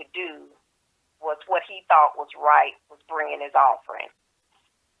trying to do was what he thought was right, was bringing his offering.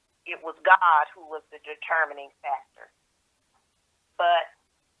 It was God who was the determining factor. But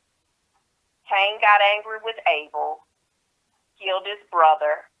Cain got angry with Abel, killed his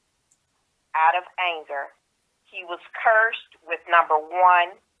brother out of anger. He was cursed with, number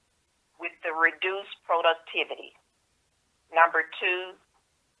one, with the reduced productivity. Number two,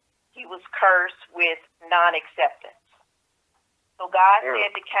 he was cursed with non-acceptance. So God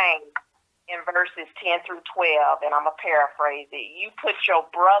said to Cain in verses 10 through 12, and I'm going to paraphrase it, "You put your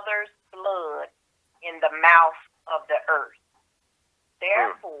brother's blood in the mouth of the earth.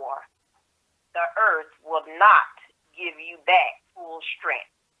 Therefore, the earth will not give you back full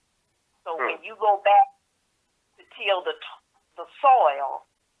strength." So when you go back to till the soil,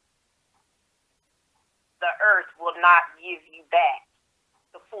 the earth will not give you back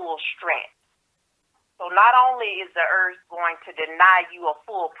the full strength. So not only is the earth going to deny you a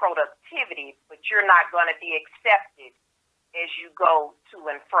full productivity, but you're not going to be accepted as you go to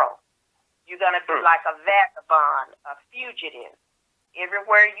and fro. You're going to be like a vagabond, a fugitive.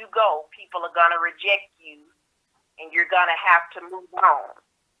 Everywhere you go, people are going to reject you, and you're going to have to move on.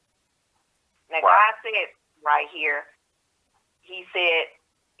 Now, God said right here, he said,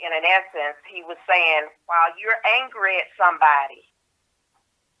 in an essence, he was saying, while you're angry at somebody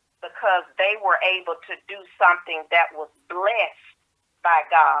because they were able to do something that was blessed by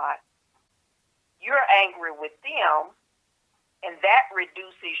God, you're angry with them, and that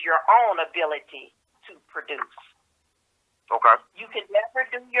reduces your own ability to produce. Okay. You can never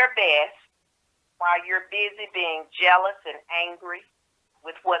do your best while you're busy being jealous and angry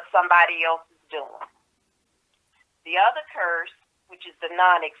with what somebody else is doing. The other curse, which is the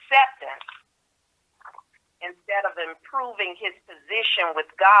non-acceptance, instead of improving his position with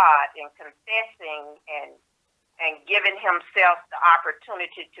God and confessing and giving himself the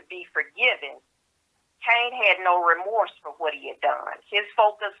opportunity to be forgiven, Cain had no remorse for what he had done. His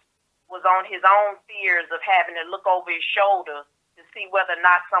focus was on his own fears of having to look over his shoulder to see whether or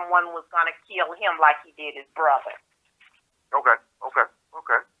not someone was going to kill him like he did his brother. Okay.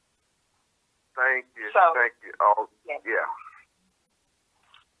 Thank you. Thank you. Oh, yeah.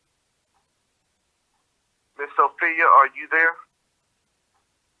 Miss Sophia, are you there?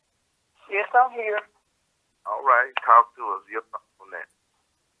 Yes, I'm here. All right. Talk to us. Your thoughts on that.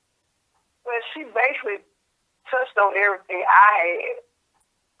 Well, she basically touched on everything I had.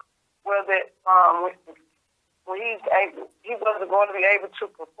 Well, that when he wasn't going to be able to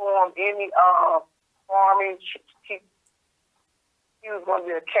perform any farming. He was going to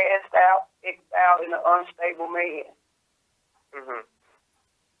be a cast out, exiled, and an unstable man.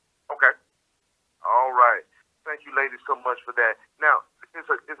 Okay. All right. Thank you, ladies, so much for that. Now, it's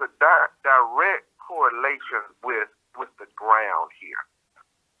a direct correlation with the ground here.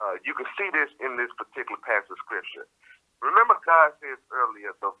 You can see this in this particular passage of scripture. Remember, God says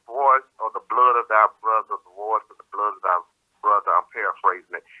earlier, the voice of the blood of thy brother, the voice of the blood of thy brother, I'm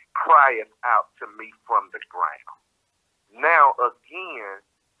paraphrasing it, crieth out to me from the ground. Now, again,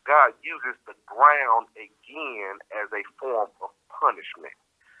 God uses the ground again as a form of punishment.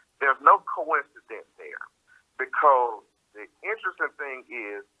 There's no coincidence there, because the interesting thing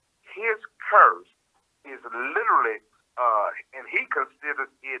is his curse is literally, and he considers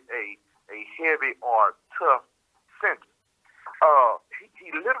it a heavy or tough sentence. He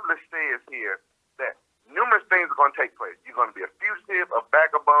literally says here that numerous things are going to take place. You're going to be a fugitive, a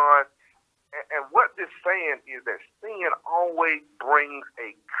vagabond, and what this saying is that sin always brings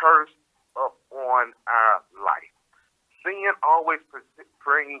a curse up on our life. Sin always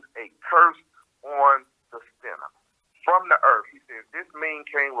brings a curse on the sinner. From the earth, he says, this mean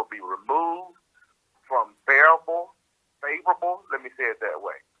king will be removed from favorable, let me say it that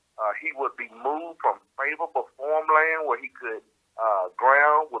way. He would be moved from favorable farmland where he could,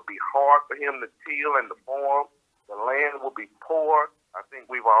 ground would be hard for him to till and to farm. The land will be poor. I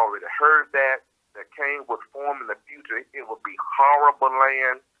think we've already heard that Cain would form in the future. It would be horrible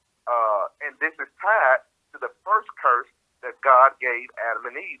land. And this is tied to the first curse that God gave Adam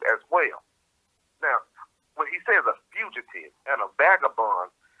and Eve as well. Now, when he says a fugitive and a vagabond,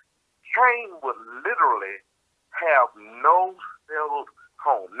 Cain would literally have no settled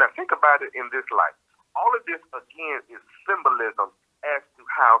home. Now, think about it in this light. All of this, again, is symbolism as to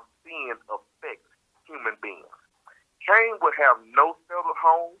how sin affects human beings. Cain would have no settled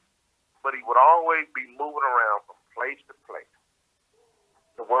home, but he would always be moving around from place to place.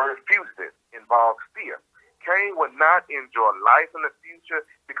 The word fugitive involves fear. Cain would not enjoy life in the future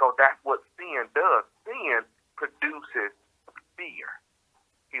because that's what sin does. Sin produces fear.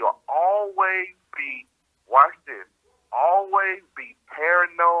 He will always be, watch this, always be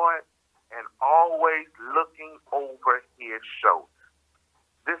paranoid and always looking over his shoulder.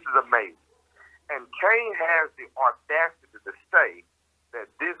 This is amazing. And Cain has the audacity to say that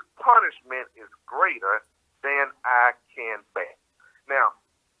this punishment is greater than I can bear. Now,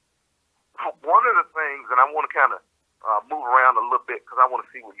 one of the things, and I want to kind of move around a little bit because I want to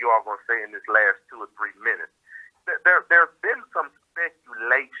see what you all are going to say in this last 2 or 3 minutes. There's been some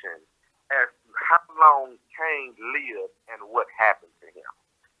speculation as to how long Cain lived and what happened to him.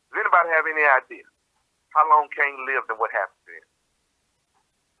 Does anybody have any idea how long Cain lived and what happened to him?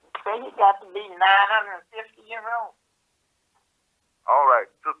 So he got to be 950 years old. All right.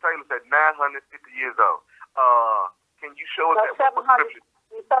 So Taylor said 950 years old. Can you show us that?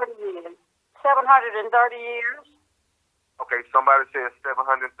 730 years. 730 years. Okay, somebody says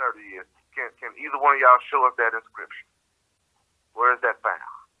 730 years. Can either one of y'all show us that in Scripture? Where is that found?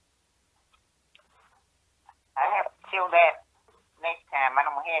 I have to show that next time. I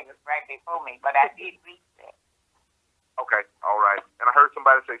don't have it right before me, but I did read that. Okay, all right. And I heard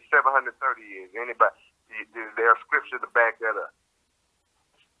somebody say 730 years. Anybody? Is there a scripture to back that up?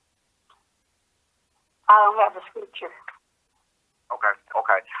 I don't have the scripture. Okay.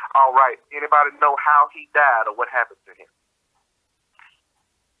 All right. Anybody know how he died or what happened to him?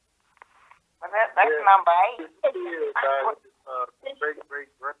 Well, that's number 8.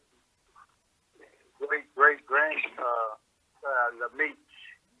 Lamech.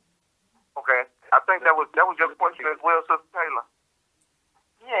 Okay. I think that was your question as well, Sister Taylor.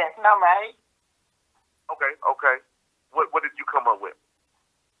 Yes, number 8. Okay. What did you come up with?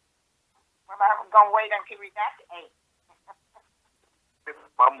 Well, I was gonna wait until we got to 8.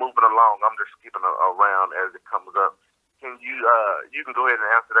 I'm moving along. I'm just skipping around as it comes up. Can you can go ahead and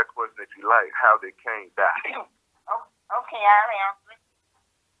answer that question if you like. How did Cain die? Okay, I'll answer it.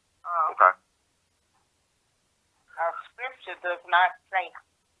 Okay. Scripture does not say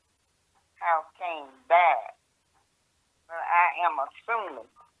how Cain died. But I am assuming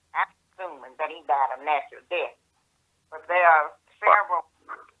that he died a natural death. But there are several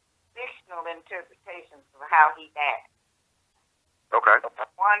fictional interpretations of how he died. Okay.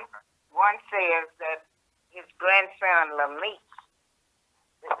 One says that his grandson Lamech,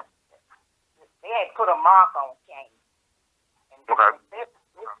 they had put a mark on Cain. And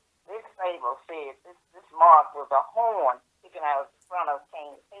this fable says this mark was a horn sticking out of the front of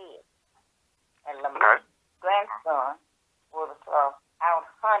Cain's head. And Lamech's grandson was out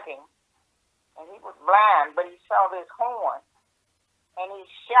hunting, and he was blind, but he saw this horn, and he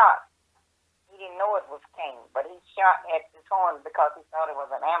shot. He didn't know it was Cain, but he shot at this horn because he thought it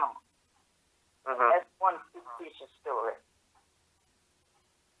was an animal. That's one fictitious story.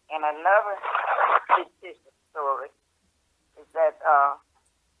 And another fictitious story is that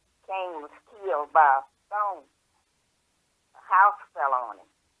Cain was killed by a stone. A house fell on him.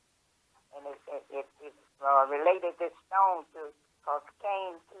 And it related this stone to, because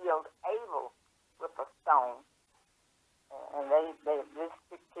Cain killed Abel with a stone. And this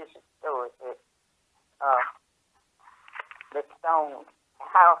fictitious story said the stone, the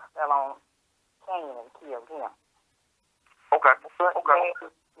house fell on Cain and killed him. Okay. But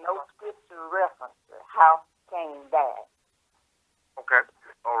there's no scripture reference to how Cain died. Okay.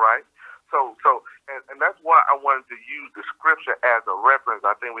 All right. So, and that's why I wanted to use the scripture as a reference.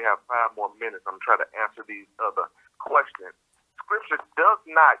 I think we have 5 more minutes. I'm trying to answer these other questions. Scripture does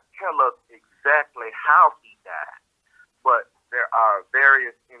not tell us exactly how he died, but there are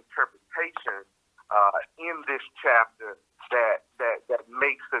various interpretations in this chapter that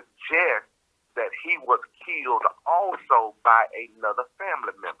may suggest that he was killed also by another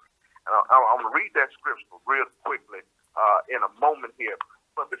family member. And I'm going to read that scripture real quickly in a moment here.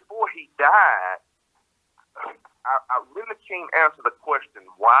 But before he died, I really can't answer the question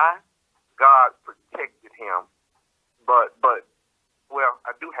why God protected him. But well,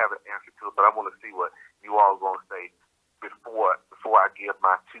 I do have an answer to it, but I want to see what you all are going to say before I give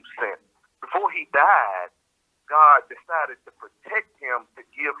my 2 cents. Before he died, God decided to protect him, to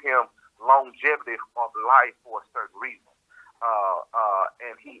give him longevity of life for a certain reason.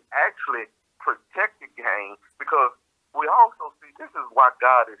 And he actually protected Cain because we also see this is why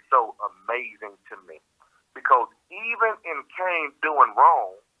God is so amazing to me. Because even in Cain doing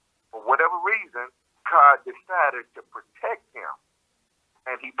wrong, for whatever reason, God decided to protect him.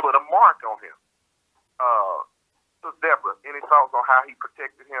 And he put a mark on him. So Deborah, any thoughts on how he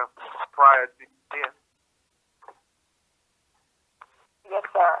protected him prior to death? Yes,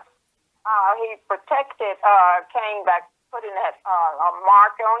 sir. He protected Cain by putting that a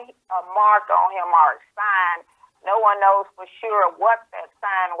mark on him or a sign. No one knows for sure what that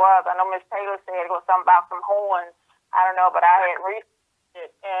sign was. I know Miss Taylor said it was something about some horns. I don't know, but I had researched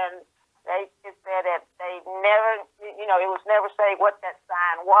it, and they said that they never, it was never say what that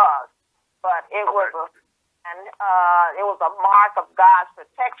sign was, but it was it was a mark of God's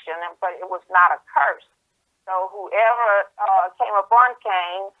protection, but it was not a curse. So whoever came upon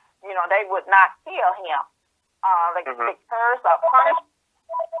Cain, they would not kill him. The curse or punishment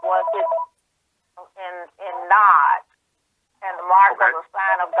was in Nod, and the mark was a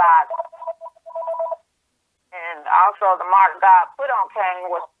sign of God. And also the mark God put on Cain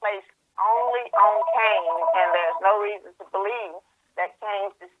was placed only on Cain, and there's no reason to believe that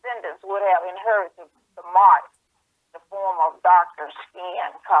Cain's descendants would have inherited the mark, the form of darker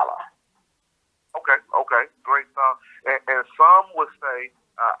skin color. Okay, great thought. And some would say,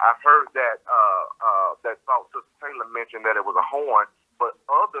 I heard that thought Sister Taylor mentioned that it was a horn, but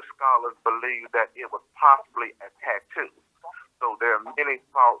other scholars believe that it was possibly a tattoo. So there are many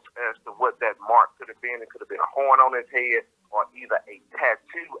thoughts as to what that mark could have been. It could have been a horn on his head or either a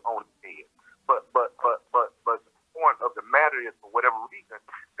tattoo on his head. But the point of the matter is, for whatever reason,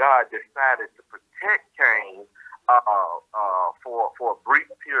 God decided to protect Cain for a brief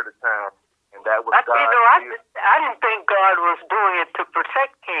period of time, and that was God. I didn't think God was doing it to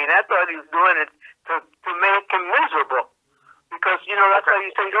protect Cain. I thought he was doing it to make him miserable. Because, that's why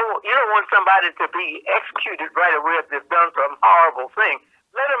you say you don't want somebody to be executed right away if they've done some horrible thing.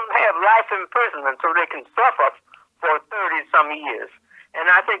 Let them have life imprisonment so they can suffer for 30-some years. And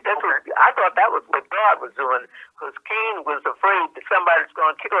I think I thought that was what God was doing, because Cain was afraid that somebody's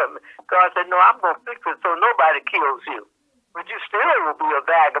going to kill him. God said, no, I'm going to fix it so nobody kills you. But you still will be a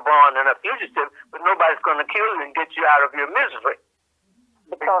vagabond and a fugitive, but nobody's going to kill you and get you out of your misery.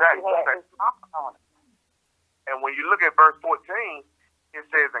 Because he had his mark on it. And when you look at verse 14, it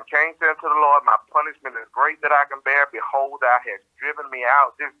says, and Cain said unto the Lord, my punishment is great that I can bear. Behold, thou hast driven me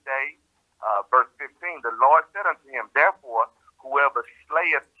out this day. Verse 15, the Lord said unto him, therefore, whoever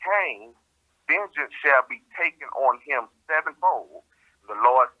slayeth Cain, vengeance shall be taken on him sevenfold. The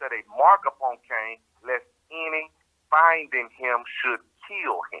Lord set a mark upon Cain, lest any finding him should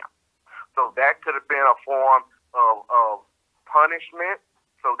kill him. So that could have been a form of punishment,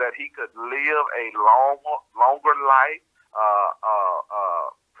 so that he could live a longer life,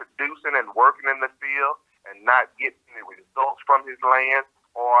 producing and working in the field and not get any results from his land,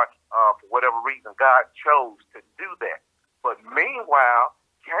 or for whatever reason, God chose to do that. But meanwhile,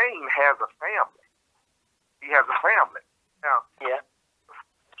 Cain has a family. He has a family. Now,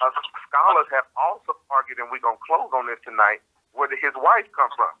 scholars have also argued, and we're going to close on this tonight, where did his wife come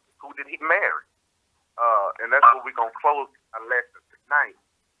from? Who did he marry? And that's what we're going to close our lesson tonight.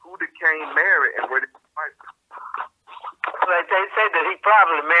 Who did Cain marry, and where did his wife come from? But they say that he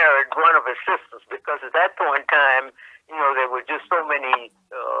probably married one of his sisters because at that point in time, there were just so many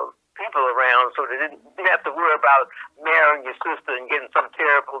people around, so they didn't have to worry about marrying your sister and getting some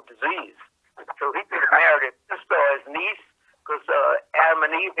terrible disease. So he could have married his sister or his niece because Adam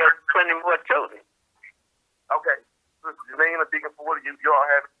and Eve had plenty more children. Okay. Sister Janine, Deacon Ford, you all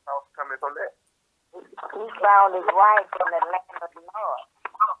have comments on that? He found his wife in the land of the Lord.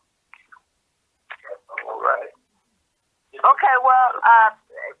 All right. Okay, well,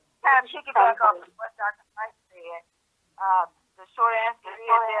 kind of piggyback on what Dr. Mike said. The short answer is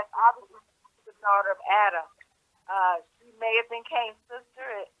that obviously the daughter of Adam. She may have been Cain's sister,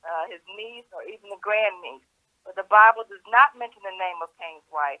 his niece, or even a grandniece. But the Bible does not mention the name of Cain's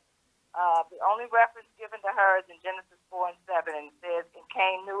wife. The only reference given to her is in Genesis 4 and 7, and it says, and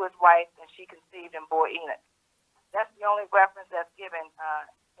Cain knew his wife, and she conceived and bore Enoch. That's the only reference that's given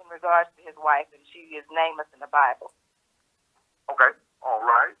in regards to his wife, and she is nameless in the Bible. Okay, all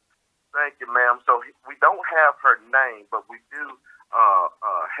right. Thank you, ma'am. So we don't have her name, but we do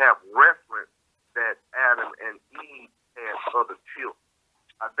have reference that Adam and Eve had other children.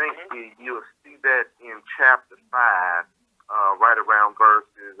 I think you'll see that in chapter 5, right around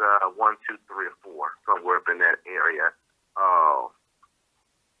verses 1, 2, 3, or 4, somewhere up in that area.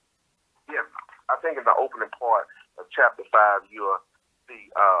 Yeah, I think in the opening part of chapter 5, you'll see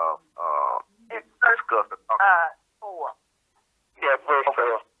it's discussed. 4. Yeah, verse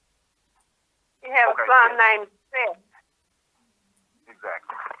 4. He had a son named Seth.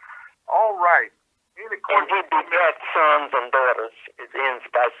 Exactly. All right. Any And questions? he begat sons and daughters. It ends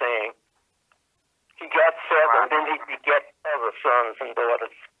by saying, he got Seth, and then he begat other sons and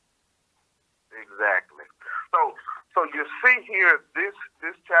daughters. Exactly. So you see here this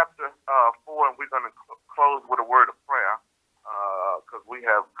chapter 4, and we're going to close with a word of prayer because we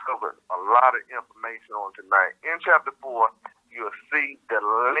have covered a lot of information on tonight. In chapter 4, you'll see the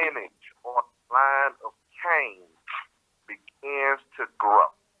lineage or line of Cain begins to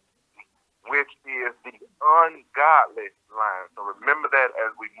grow, which is the ungodly line. So remember that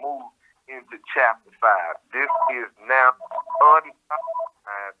as we move into chapter 5. This is now ungodly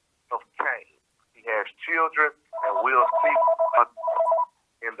line of Cain. He has children, and we'll see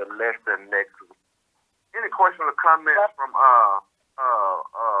in the lesson next week. Any questions or comments from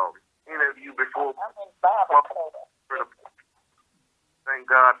any of you before? Thank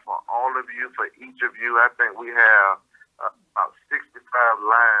God for all of you, for each of you. I think we have about 65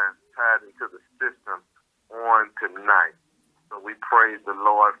 lines tied into the system on tonight. So we praise the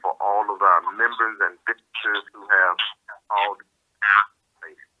Lord for all of our members and visitors who have called.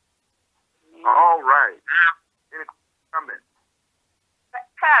 All right. Any comments?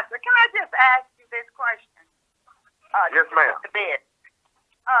 Pastor, can I just ask you this question? Yes, ma'am.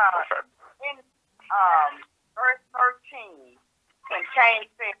 In verse 13, when Cain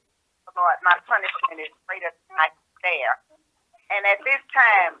said, Lord, my punishment is greater than I can bear. And at this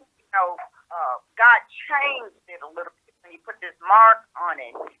time, God changed it a little bit when he put this mark on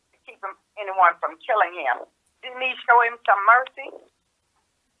it to keep anyone from killing him. Didn't he show him some mercy?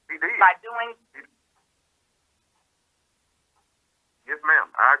 He did. By doing... Yes, ma'am.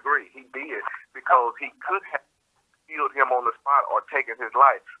 I agree. He did, because he could have killed him on the spot or taken his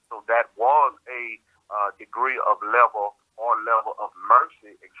life. So that was a degree of level of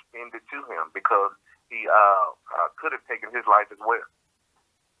mercy extended to him, because he could have taken his life as well.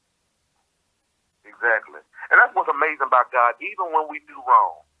 Exactly. And that's what's amazing about God. Even when we do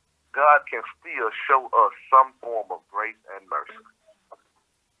wrong, God can still show us some form of grace and mercy.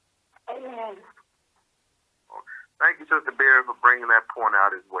 Amen. Thank you, Sister Barry, for bringing that point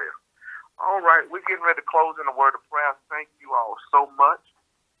out as well. All right, we're getting ready to close in a word of prayer. Thank you all so much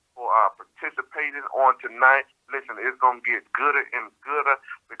for participating on tonight. Listen, it's going to get gooder and gooder,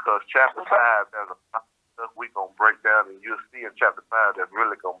 because chapter 5, there's a lot of stuff we're going to break down, and you'll see in chapter 5 that's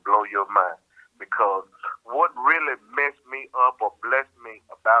really going to blow your mind. Because what really messed me up or blessed me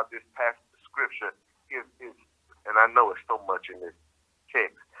about this passage of scripture is, and I know it's so much in this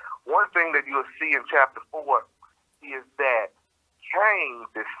text, one thing that you'll see in chapter 4 is that Cain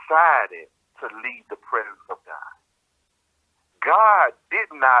decided to leave the presence of God. God did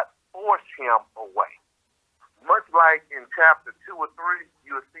not force him away. Much like in chapter 2 or 3,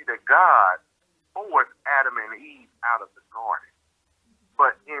 you'll see that God forced Adam and Eve out of the garden.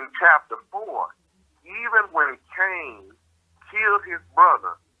 But in chapter 4, even when Cain killed his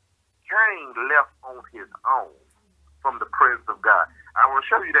brother, Cain left on his own from the presence of God. I want to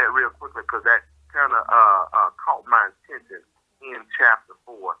show you that real quickly, because that kind of caught my attention in chapter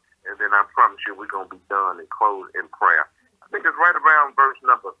 4. And then I promise you we're going to be done and close in prayer. I think it's right around verse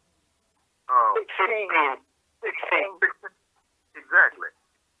number 16. Exactly.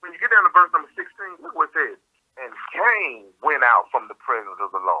 When you get down to verse number 16, look what it says. And Cain went out from the presence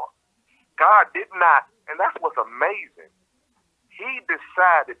of the Lord. God did not, and that's what's amazing. He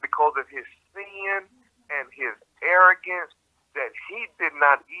decided because of his sin and his arrogance that he did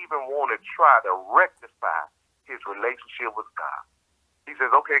not even want to try to rectify his relationship with God. He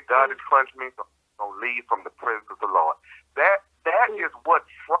says, okay, God has punished me, so I'm going to leave from the presence of the Lord. That is what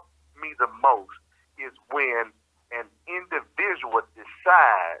frightens me the most, is when an individual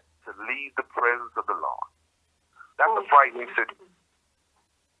decides to leave the presence of the Lord. That's a frightening situation.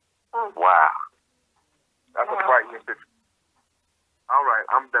 Wow. That's a frightening situation. All right,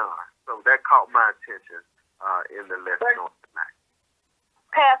 I'm done. So that caught my attention in the lesson on tonight.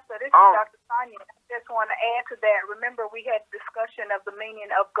 Pastor, this is Dr. Sonia. I just want to add to that. Remember, we had discussion of the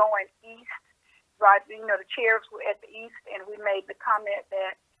meaning of going east, right? You know, the chairs were at the east, and we made the comment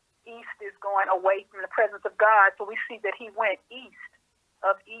that east is going away from the presence of God. So we see that he went east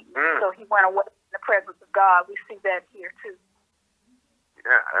of Eden. So he went away from the presence of God. We see that here, too.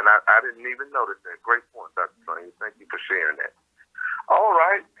 Yeah, and I didn't even notice that. Great point, Dr. Sonia. Thank you for sharing that. All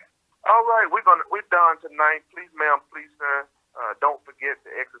right. We're done tonight. Please, ma'am, please, sir, don't forget to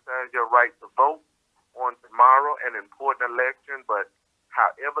exercise your right to vote on tomorrow, an important election. But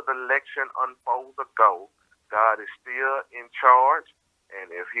however the election unfolds or goes, God is still in charge. And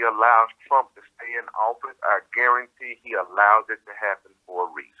if he allows Trump to stay in office, I guarantee he allows it to happen for a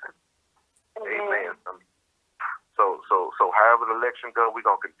reason. Amen. So however the election goes, we're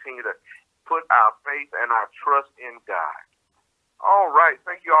going to continue to put our faith and our trust in God. All right.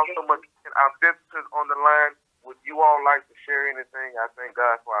 Thank you all so much. Our visitors on the line, would you all like to share anything? I thank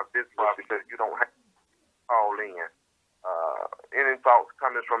God for our visitors because you don't have to call in. Any thoughts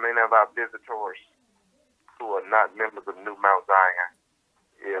coming from any of our visitors who are not members of New Mount Zion?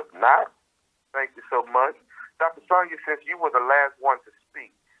 If not, thank you so much. Dr. Sonia, since you were the last one to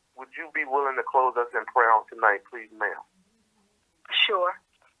speak, would you be willing to close us in prayer on tonight, please, ma'am? Sure.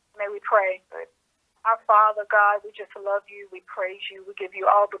 May we pray. Our Father, God, we just love you. We praise you. We give you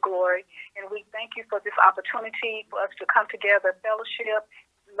all the glory. And we thank you for this opportunity for us to come together, fellowship,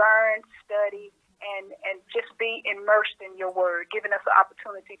 learn, study, and just be immersed in your word, giving us the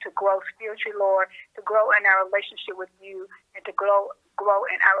opportunity to grow spiritually, Lord, to grow in our relationship with you, and to grow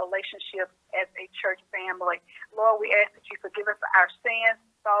in our relationship as a church family. Lord, we ask that you forgive us our sins,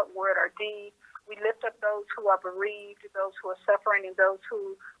 thought, word, or deed. We lift up those who are bereaved, those who are suffering, and those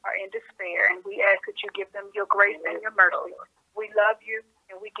who are in despair. And we ask that you give them your grace and your mercy. We love you,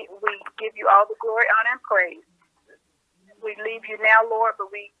 and we give you all the glory, honor, and praise. We leave you now, Lord,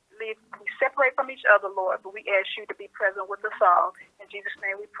 but we separate from each other, Lord, but we ask you to be present with us all. In Jesus'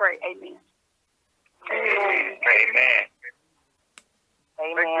 name we pray. Amen. Amen. Amen.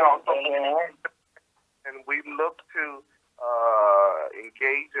 Thank you all so much. And we look to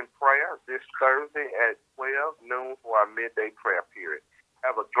engage in prayer this Thursday at 12 noon for our midday prayer period.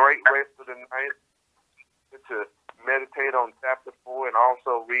 Have a great rest of the night to meditate on chapter 4 and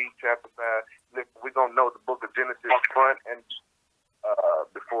also read chapter 5. We're going to know the book of Genesis front and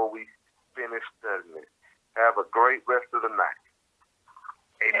before we finish studying it. Have a great rest of the night.